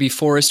up is going to be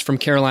Forrest from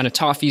Carolina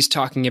Toffees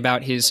talking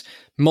about his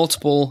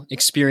multiple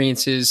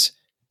experiences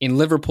in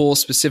Liverpool,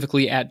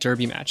 specifically at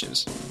derby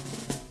matches.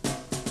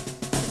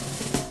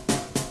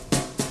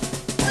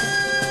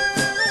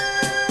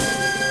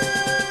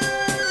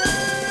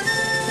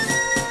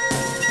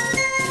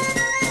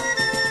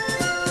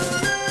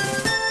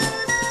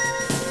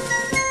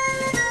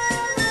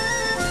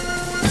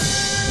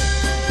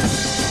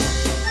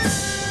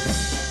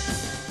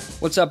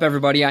 What's up,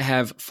 everybody? I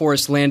have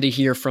Forrest Landy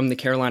here from the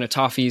Carolina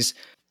Toffees.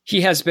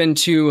 He has been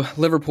to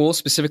Liverpool,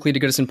 specifically to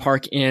Goodison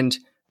Park, and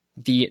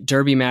the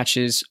derby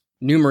matches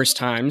numerous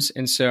times,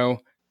 and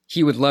so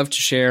he would love to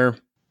share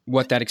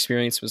what that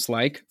experience was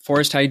like.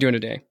 Forrest, how you doing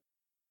today?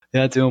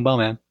 Yeah, doing well,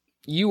 man.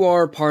 You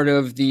are part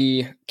of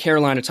the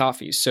Carolina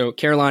Toffees. So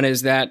Carolina,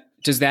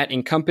 does that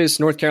encompass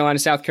North Carolina,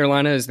 South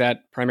Carolina? Is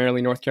that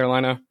primarily North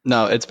Carolina?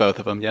 No, it's both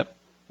of them, yep.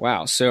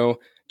 Wow. So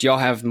do y'all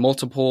have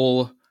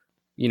multiple,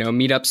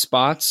 meetup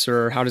spots,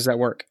 or how does that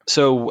work?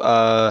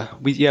 So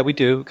we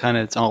do. Kind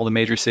of, it's all the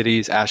major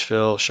cities: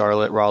 Asheville,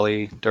 Charlotte,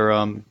 Raleigh,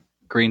 Durham,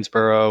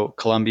 Greensboro,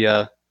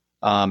 Columbia,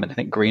 and I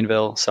think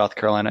Greenville, South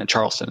Carolina, and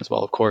Charleston as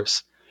well, of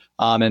course.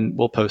 And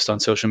we'll post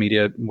on social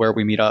media where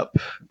we meet up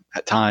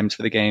at times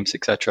for the games,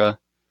 etc.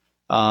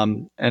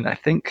 And I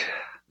think,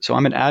 so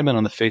I'm an admin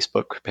on the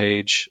Facebook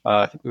page.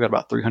 I think we've got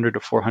about 300 to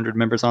 400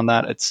 members on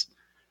that.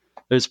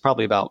 There's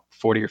probably about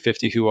 40 or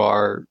 50 who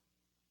are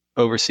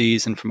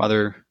overseas and from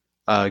other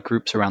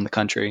groups around the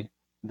country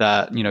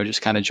that,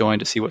 just kind of join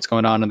to see what's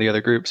going on in the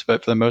other groups.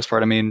 But for the most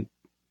part, I mean,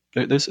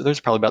 there's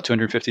probably about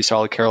 250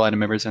 solid Carolina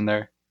members in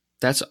there.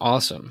 That's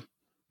awesome.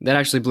 That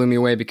actually blew me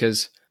away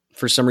because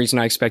for some reason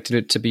I expected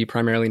it to be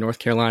primarily North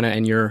Carolina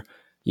and your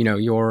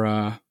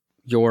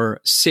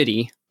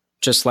city,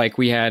 just like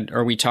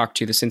we talked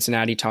to the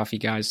Cincinnati Toffee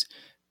guys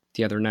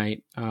the other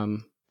night. Well,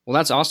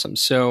 that's awesome.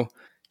 So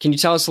can you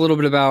tell us a little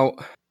bit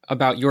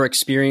about your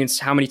experience,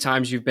 how many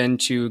times you've been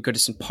to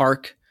Goodison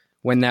Park,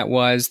 when that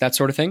was, that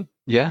sort of thing?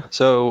 Yeah,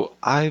 so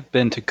I've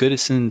been to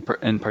Goodison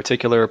in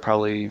particular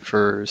probably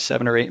for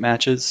 7 or 8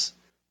 matches.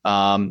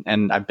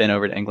 And I've been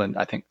over to England,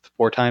 I think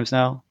 4 times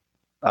now.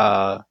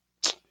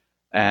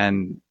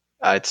 And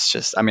it's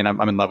just, I mean,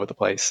 I'm in love with the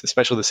place,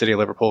 especially the city of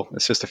Liverpool.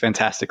 It's just a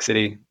fantastic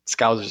city.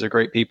 Scousers are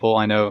great people.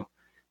 I know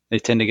they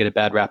tend to get a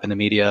bad rap in the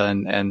media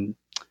and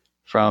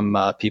from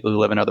people who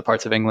live in other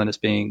parts of England as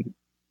being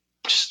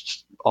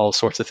just all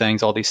sorts of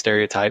things, all these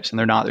stereotypes, and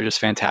they're not. They're just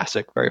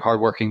fantastic, very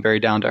hardworking, very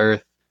down to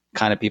earth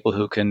kind of people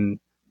who can,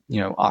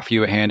 offer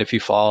you a hand if you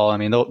fall. I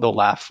mean, they'll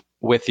laugh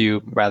with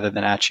you rather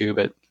than at you,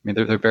 but I mean,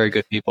 they're very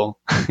good people.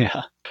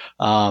 Yeah.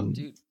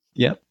 Dude,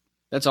 yep.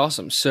 That's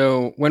awesome.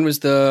 So when was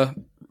the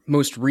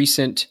most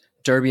recent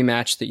derby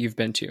match that you've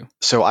been to?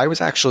 So I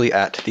was actually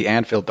at the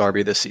Anfield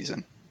Derby this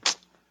season.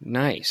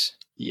 Nice.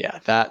 Yeah,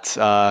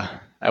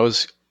 that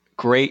was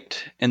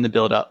great in the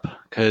build-up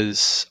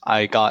because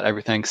I got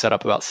everything set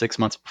up about 6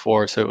 months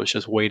before, so it was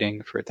just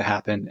waiting for it to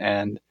happen.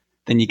 And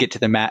then you get to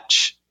the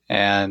match,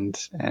 and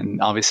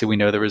obviously we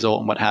know the result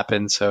and what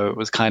happened, so it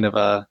was kind of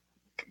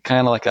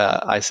like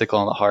a icicle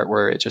on the heart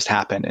where it just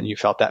happened, and you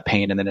felt that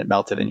pain, and then it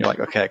melted, and you're like,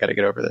 okay, I got to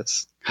get over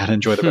this. Got to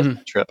enjoy the rest of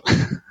the trip.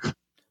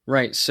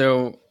 Right.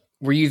 So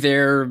were you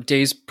there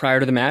days prior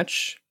to the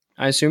match,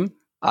 I assume?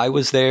 I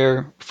was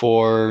there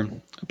for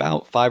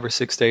about 5 or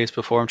 6 days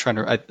before.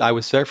 I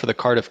was there for the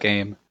Cardiff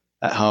game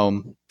at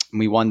home. And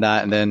we won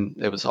that, and then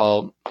it was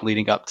all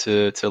leading up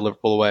to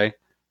Liverpool away.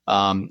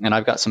 And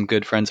I've got some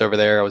good friends over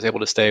there. I was able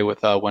to stay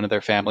with one of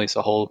their families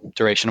the whole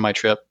duration of my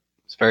trip.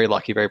 I was very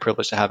lucky, very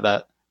privileged to have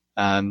that.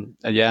 And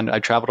yeah, and I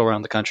traveled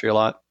around the country a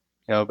lot,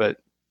 but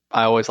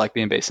I always like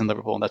being based in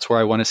Liverpool. That's where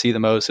I want to see the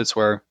most. It's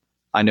where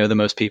I know the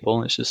most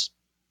people. It's just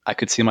I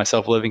could see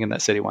myself living in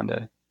that city one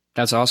day.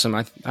 That's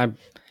awesome.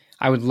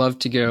 I would love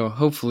to go,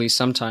 hopefully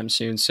sometime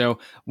soon. So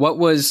what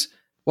was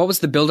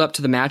the build up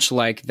to the match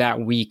like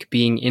that week,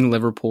 being in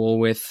Liverpool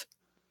with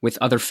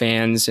other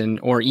fans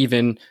or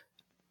even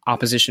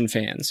opposition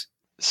fans?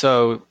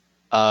 So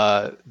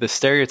the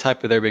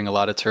stereotype of there being a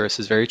lot of tourists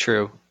is very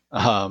true.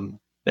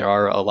 There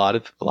are a lot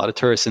of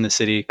tourists in the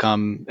city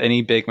come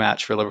any big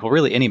match for Liverpool,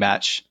 really any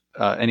match,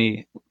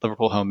 any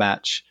Liverpool home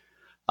match.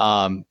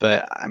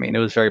 But I mean, it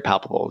was very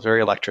palpable. It was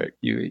very electric.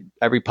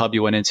 Every pub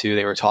you went into,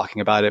 they were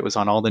talking about it. It was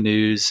on all the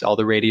news, all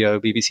the radio,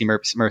 BBC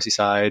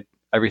Merseyside,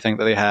 everything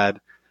that they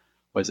had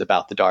was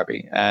about the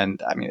derby.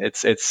 And I mean,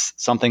 it's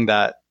something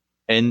that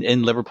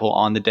in Liverpool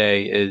on the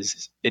day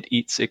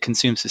it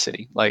consumes the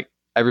city. Like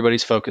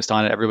everybody's focused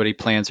on it. Everybody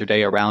plans their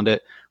day around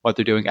it, what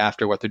they're doing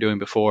after, what they're doing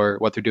before,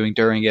 what they're doing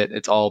during it.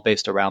 It's all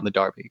based around the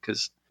derby,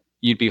 because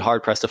you'd be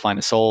hard pressed to find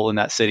a soul in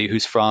that city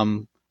who's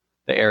from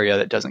the area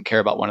that doesn't care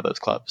about one of those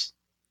clubs.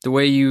 The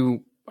way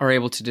you are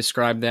able to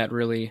describe that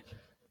really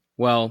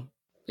well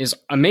is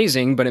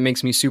amazing, but it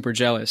makes me super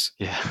jealous.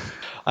 Yeah,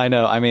 I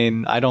know. I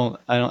mean, I don't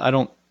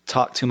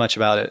talk too much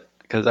about it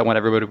because I want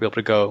everybody to be able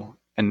to go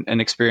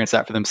and experience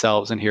that for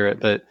themselves and hear it.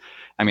 But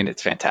I mean,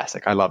 it's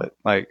fantastic. I love it.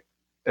 Like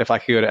if I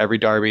could go to every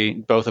derby,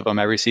 both of them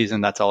every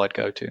season, that's all I'd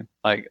go to.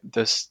 Like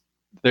there's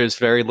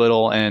very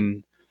little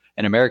in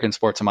American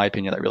sports, in my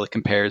opinion, that really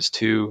compares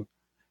to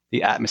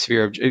the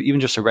atmosphere of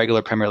even just a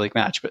regular Premier League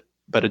match.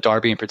 But a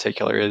derby in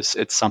particular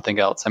it's something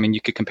else. I mean,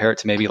 you could compare it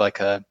to maybe like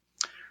a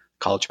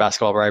college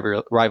basketball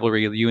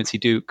rivalry, UNC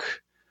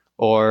Duke,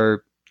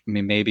 or I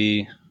mean,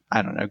 maybe,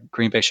 I don't know,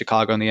 Green Bay,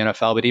 Chicago in the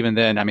NFL. But even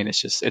then, I mean,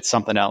 it's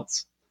something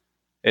else.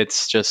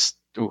 It's just,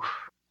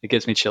 it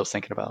gives me chills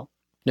thinking about.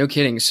 No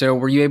kidding. So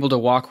were you able to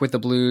walk with the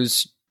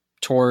Blues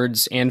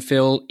towards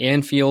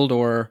Anfield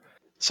or?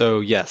 So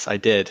yes, I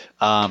did.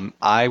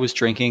 I was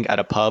drinking at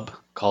a pub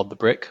called The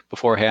Brick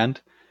beforehand,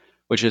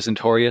 which is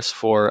notorious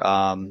for,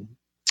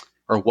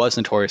 or was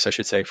notorious, I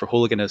should say, for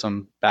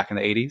hooliganism back in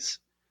the 80s.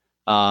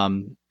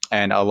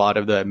 And a lot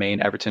of the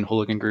main Everton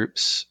hooligan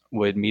groups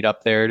would meet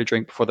up there to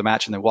drink before the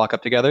match and then walk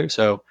up together.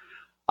 So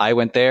I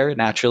went there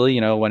naturally,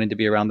 wanting to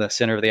be around the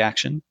center of the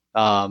action,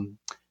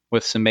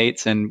 with some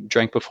mates and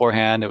drank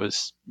beforehand. It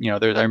was, I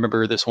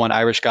remember this one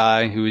Irish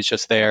guy who was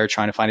just there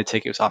trying to find a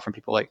ticket. He was offering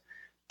people like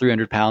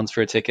 £300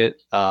 for a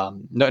ticket.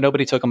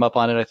 Nobody took him up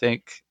on it, I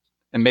think.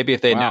 And maybe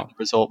if they had known the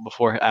result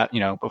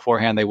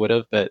beforehand, they would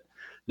have, but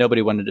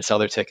nobody wanted to sell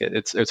their ticket.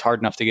 It's hard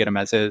enough to get them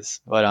as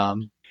is. But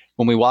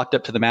when we walked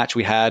up to the match,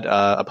 we had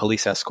a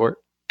police escort.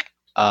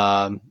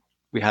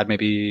 We had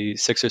maybe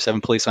 6 or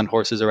 7 police on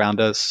horses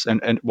around us,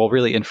 and well,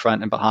 really in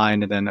front and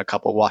behind, and then a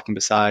couple walking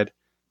beside.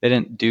 They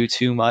didn't do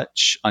too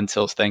much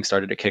until things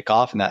started to kick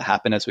off, and that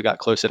happened as we got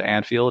closer to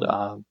Anfield.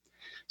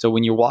 So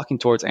when you're walking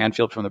towards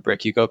Anfield from the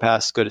Brick, you go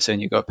past Goodison,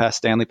 you go past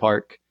Stanley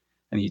Park,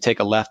 and you take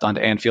a left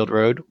onto Anfield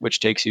Road, which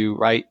takes you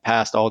right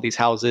past all these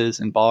houses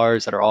and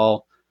bars that are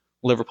all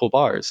Liverpool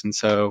bars. And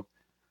so,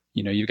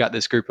 you've got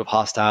this group of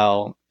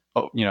hostile,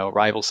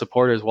 rival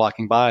supporters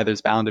walking by.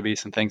 There's bound to be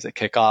some things that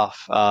kick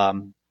off.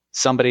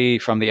 Somebody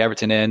from the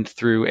Everton end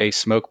threw a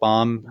smoke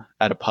bomb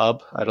at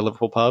a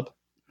Liverpool pub.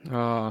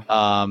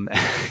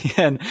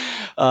 And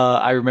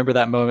I remember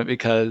that moment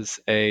because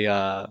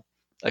a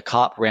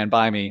cop ran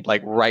by me,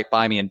 like right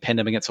by me, and pinned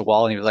him against a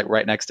wall, and he was like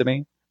right next to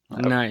me.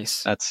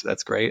 Nice.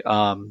 That's great.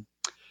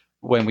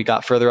 When we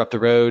got further up the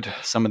road,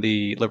 some of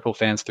the Liverpool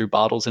fans threw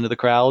bottles into the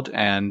crowd,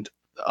 and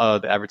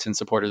the Everton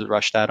supporters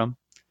rushed at them,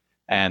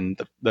 and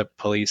the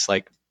police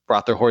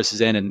brought their horses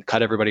in and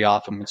cut everybody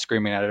off and were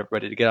screaming at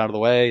everybody to get out of the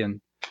way.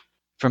 And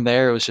from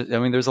there, it was just,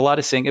 there's a lot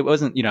of singing. It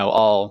wasn't,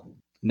 all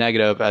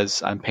negative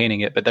as I'm painting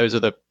it, but those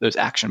are those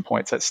action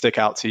points that stick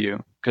out to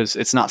you, because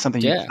it's not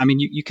something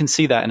you can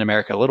see that in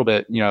America a little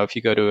bit. If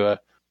you go to a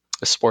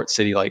sports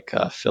city like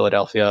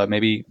Philadelphia,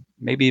 maybe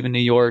even New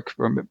York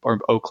or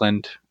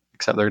Oakland,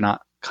 except they're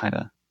not kind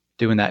of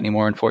doing that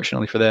anymore,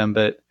 unfortunately for them.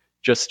 But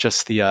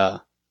just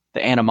the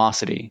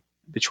animosity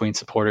between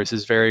supporters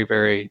is very,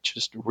 very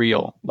just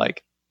real.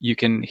 Like you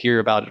can hear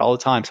about it all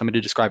the time,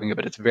 somebody describing it,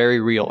 but it's very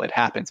real. It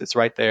happens. It's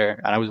right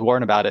there. And I was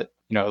warned about it,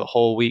 the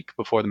whole week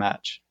before the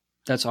match.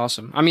 That's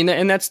awesome. I mean,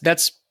 and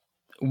that's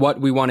what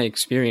we want to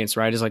experience,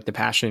 right? Is like the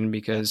passion,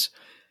 because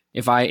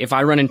if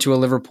I run into a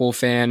Liverpool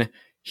fan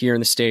here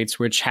in the States,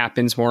 which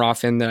happens more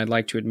often than I'd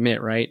like to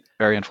admit, right?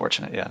 Very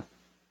unfortunate. Yeah.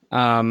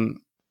 I'll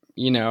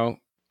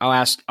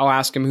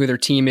ask them who their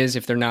team is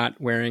if they're not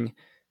wearing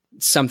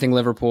something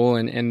Liverpool,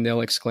 and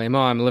they'll exclaim,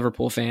 "Oh, I'm a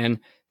Liverpool fan."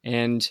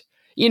 And,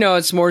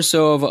 it's more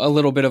so of a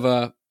little bit of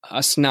a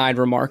snide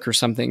remark or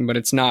something, but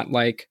it's not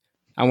like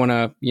I want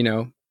to,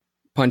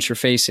 punch your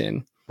face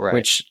in, Right.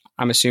 which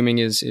I'm assuming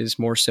is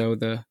more so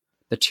the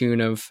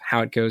tune of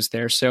how it goes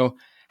there. So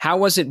how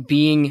was it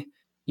being,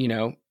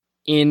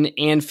 in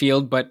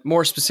Anfield, but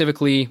more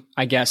specifically,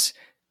 I guess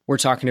we're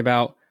talking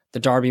about the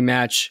Derby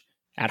match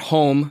at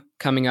home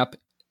coming up.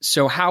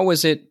 So how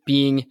was it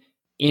being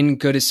in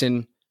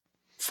Goodison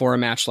for a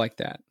match like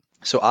that?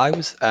 So I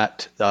was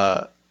at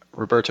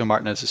Roberto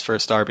Martinez's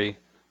first Derby,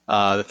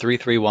 the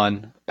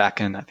 3-3-1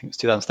 back in, I think it was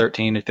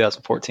 2013 to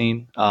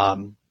 2014.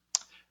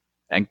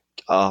 And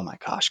oh my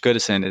gosh,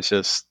 Goodison is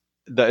just,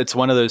 it's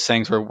one of those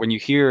things where when you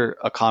hear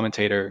a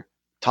commentator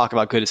talk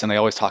about Goodison, they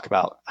always talk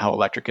about how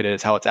electric it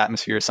is, how its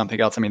atmosphere is something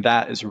else. I mean,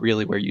 that is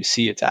really where you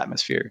see its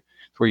atmosphere,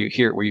 where you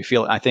hear it, where you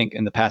feel it. I think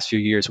in the past few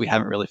years, we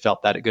haven't really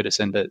felt that at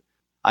Goodison, but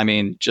I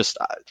mean, just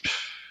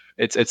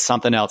it's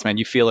something else, man.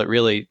 You feel it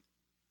really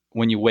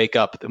when you wake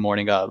up the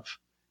morning of,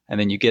 and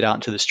then you get out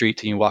into the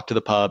streets and you walk to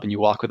the pub and you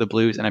walk with the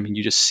Blues. And I mean,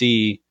 you just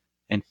see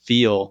and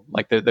feel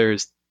like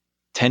there's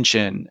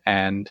tension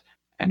and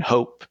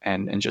hope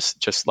and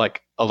just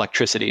like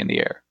electricity in the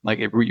air. Like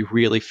you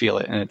really feel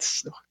it. And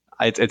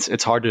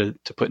it's hard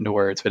to put into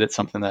words, but it's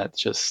something that's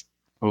just,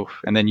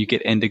 oof. And then you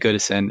get into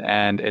Goodison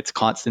and it's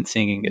constant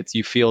singing.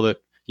 You feel that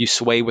you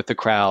sway with the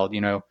crowd,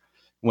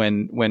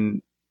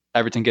 when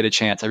Everton get a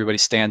chance, everybody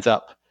stands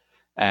up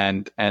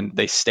and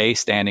they stay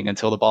standing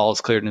until the ball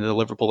is cleared into the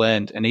Liverpool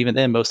end. And even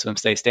then, most of them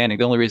stay standing.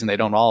 The only reason they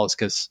don't all is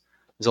because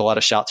there's a lot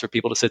of shouts for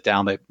people to sit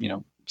down.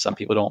 Some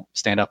people don't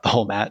stand up the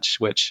whole match,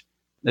 which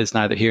is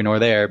neither here nor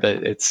there,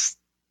 but it's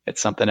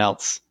something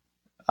else.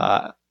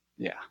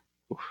 Yeah.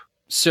 Oof.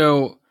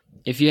 So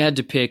if you had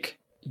to pick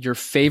your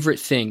favorite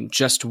thing,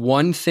 just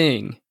one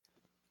thing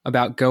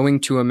about going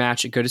to a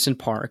match at Goodison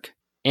Park,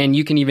 and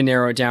you can even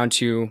narrow it down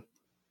to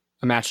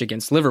a match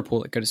against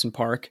Liverpool at Goodison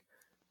Park,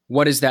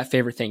 what is that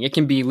favorite thing? It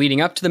can be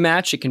leading up to the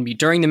match, it can be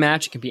during the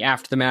match, it can be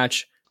after the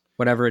match,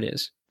 whatever it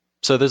is.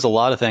 So there's a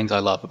lot of things I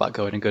love about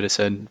going to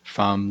Goodison,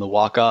 from the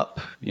walk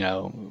up,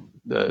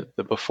 the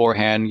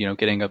beforehand,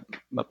 getting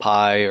a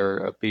pie or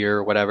a beer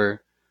or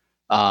whatever,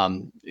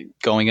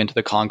 going into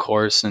the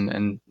concourse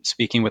and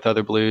speaking with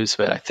other Blues.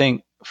 But I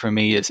think for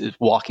me is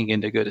walking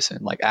into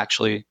Goodison, like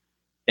actually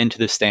into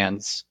the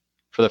stands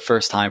for the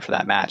first time for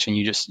that match. And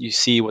you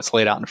see what's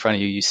laid out in front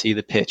of you. You see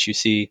the pitch, you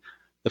see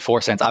the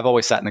four stands. I've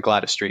always sat in the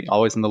Gladys Street,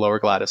 always in the lower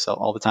Gladys, so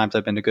all the times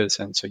I've been to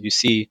Goodison. So you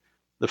see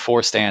the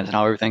four stands and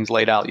how everything's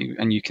laid out,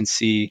 and you can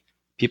see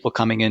people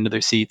coming into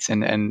their seats.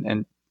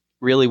 And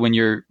really, when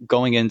you're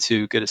going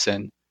into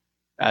Goodison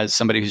as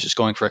somebody who's just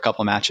going for a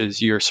couple of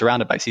matches, you're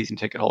surrounded by season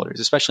ticket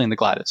holders, especially in the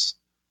Gladys.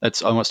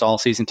 That's almost all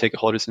season ticket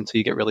holders until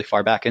you get really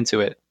far back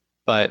into it.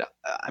 But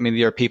I mean,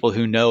 there are people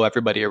who know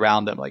everybody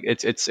around them. Like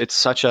it's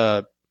such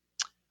a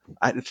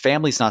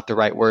family's not the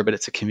right word, but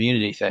it's a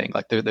community thing.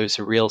 Like there's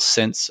a real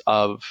sense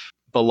of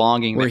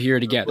belonging. We're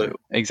here together. Blue.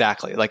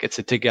 Exactly. Like it's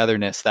a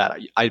togetherness that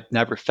I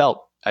never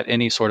felt at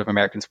any sort of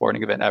American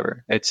sporting event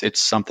ever.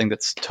 It's something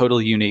that's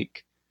totally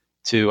unique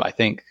to, I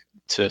think,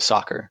 to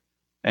soccer,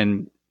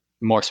 and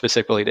more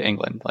specifically to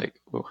England. Like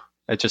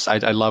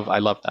I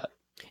love that.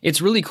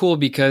 It's really cool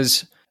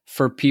because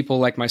for people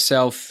like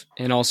myself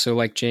and also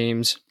like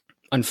James,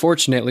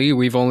 unfortunately,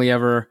 we've only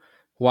ever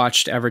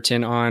watched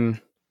Everton on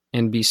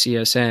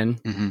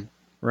NBCSN, mm-hmm.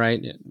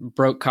 right?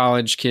 Broke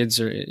college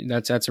kids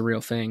that's a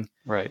real thing.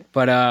 Right.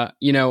 But,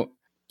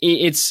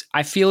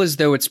 I feel as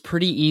though it's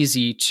pretty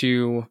easy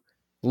to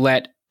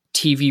let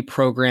TV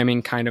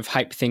programming kind of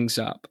hype things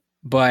up,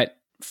 but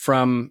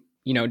from,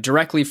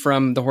 directly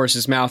from the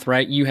horse's mouth,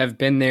 right? You have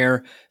been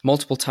there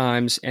multiple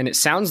times, and it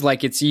sounds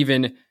like it's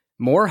even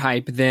more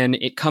hype than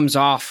it comes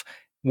off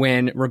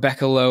when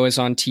Rebecca Lowe is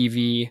on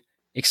TV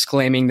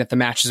exclaiming that the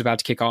match is about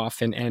to kick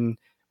off and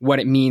what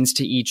it means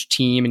to each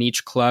team and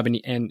each club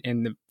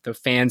and the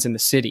fans in the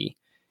city.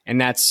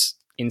 And that's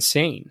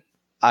insane.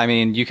 I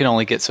mean, you can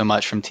only get so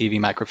much from TV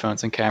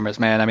microphones and cameras,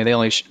 man. I mean, they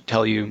only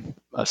tell you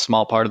a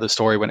small part of the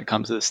story when it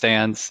comes to the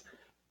stands.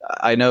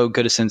 I know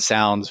Goodison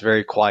sounds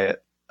very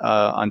quiet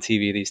on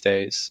TV these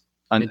days.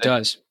 It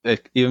does.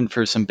 Even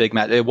for some big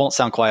match, it won't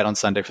sound quiet on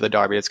Sunday for the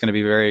Derby. It's going to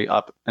be very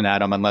up and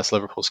at 'em unless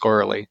Liverpool score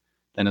early.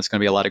 Then it's going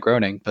to be a lot of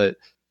groaning. But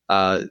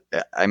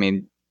I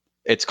mean,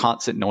 it's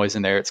constant noise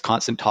in there. It's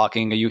constant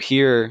talking. You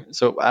hear,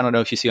 so I don't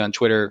know if you see on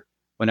Twitter,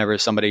 whenever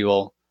somebody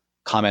will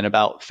comment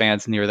about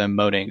fans near them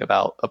moaning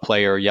about a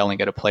player or yelling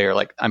at a player.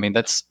 Like, I mean,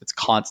 it's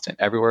constant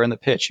everywhere in the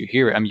pitch. You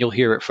hear it. I mean, you'll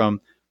hear it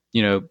from,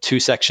 2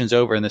 sections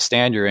over in the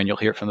stand you're in. You'll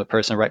hear it from the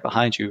person right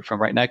behind you, from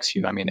right next to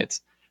you. I mean,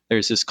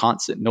 there's this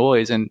constant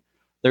noise, and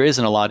there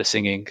isn't a lot of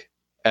singing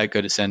at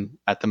Goodison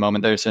at the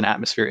moment. There's an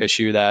atmosphere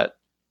issue that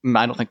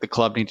I don't think the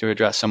club need to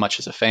address so much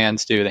as the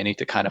fans do. They need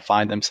to kind of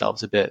find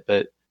themselves a bit.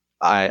 But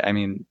I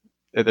mean,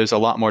 there's a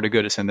lot more to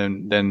Goodison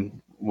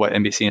than what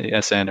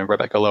NBCSN and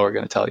Rebecca Lowe are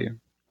going to tell you.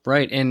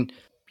 Right. And,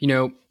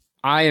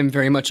 I am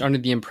very much under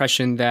the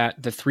impression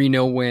that the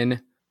 3-0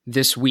 win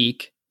this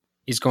week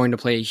is going to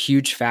play a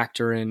huge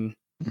factor in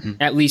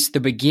at least the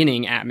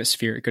beginning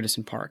atmosphere at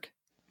Goodison Park.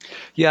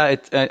 Yeah,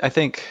 I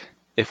think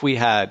if we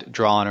had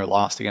drawn or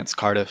lost against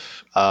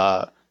Cardiff,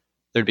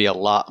 there'd be a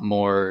lot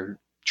more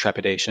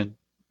trepidation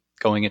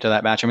going into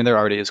that match. I mean, there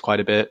already is quite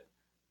a bit.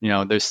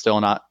 There's still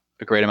not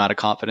a great amount of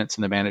confidence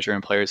in the manager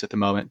and players at the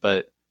moment,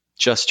 but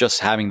just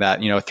having that,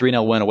 a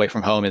 3-0 win away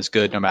from home is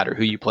good no matter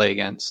who you play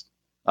against.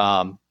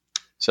 So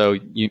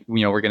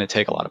we're going to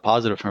take a lot of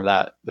positive from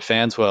that. The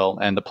fans will,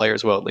 and the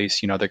players will at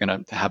least. They're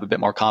going to have a bit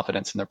more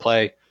confidence in their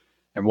play.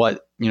 And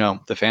what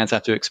the fans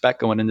have to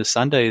expect going into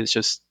Sunday is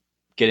just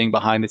getting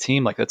behind the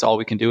team. Like, that's all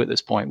we can do at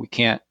this point. We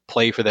can't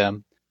play for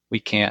them. We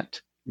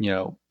can't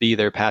be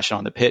their passion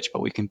on the pitch,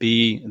 but we can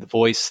be the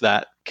voice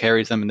that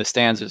carries them in the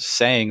stands, is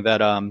saying that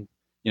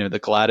the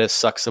Gladys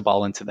sucks the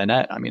ball into the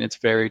net. I mean, it's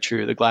very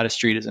true. The Gladys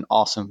Street is an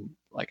awesome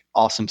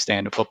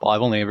stand of football.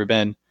 I've only ever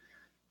been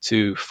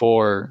to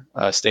 4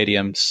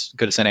 stadiums: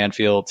 Goodison,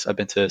 Anfield. I've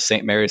been to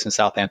St. Mary's in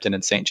Southampton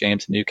and St.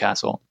 James in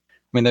Newcastle.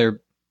 I mean,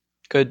 they're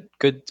good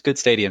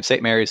stadiums.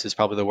 St. Mary's is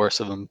probably the worst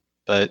of them,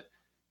 but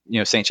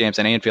St. James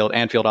and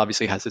Anfield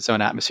obviously has its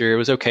own atmosphere. It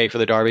was okay for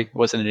the derby. It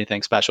wasn't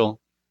anything special,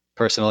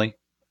 personally,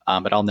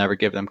 but I'll never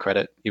give them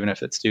credit, even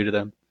if it's due to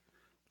them.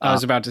 I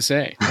was about to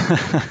say.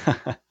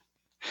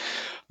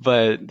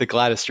 But the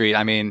Gladys Street,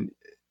 I mean,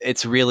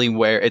 it's really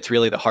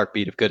the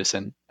heartbeat of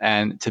Goodison,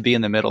 and to be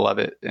in the middle of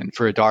it, and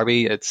for a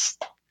derby, it's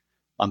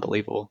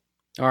unbelievable.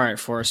 All right,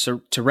 Forrest.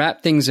 So to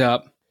wrap things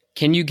up,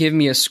 can you give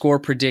me a score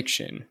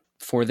prediction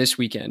for this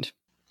weekend?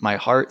 My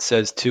heart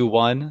says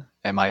 2-1,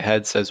 and my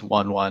head says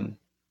 1-1.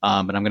 But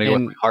I'm going to go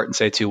with my heart and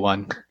say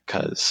 2-1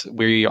 because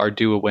we are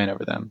due a win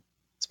over them.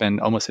 It's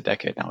been almost a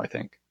decade now, I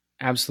think.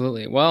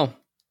 Absolutely. Well,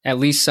 at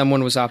least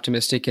someone was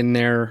optimistic in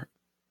their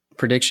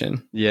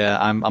prediction. Yeah,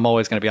 I'm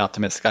always going to be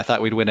optimistic. I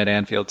thought we'd win at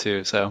Anfield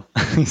too, so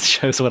it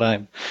shows what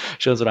I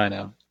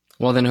know.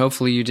 Well, then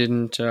hopefully you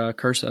didn't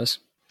curse us.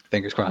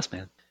 Fingers crossed,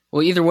 man.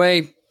 Well, either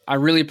way, I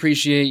really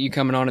appreciate you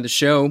coming on to the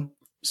show,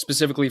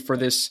 specifically for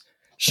this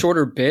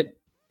shorter bit,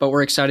 but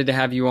we're excited to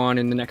have you on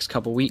in the next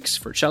couple weeks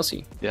for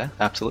Chelsea. Yeah,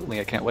 absolutely.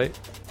 I can't wait.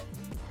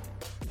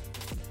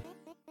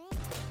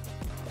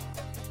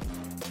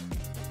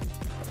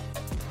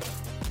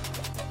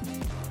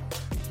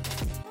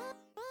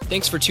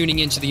 Thanks for tuning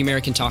in to the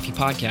American Toffee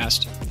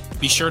Podcast.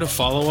 Be sure to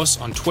follow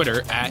us on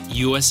Twitter at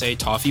USA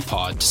Toffee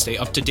Pod to stay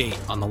up to date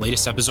on the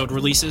latest episode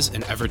releases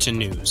and Everton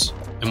news.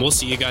 And we'll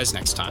see you guys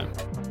next time.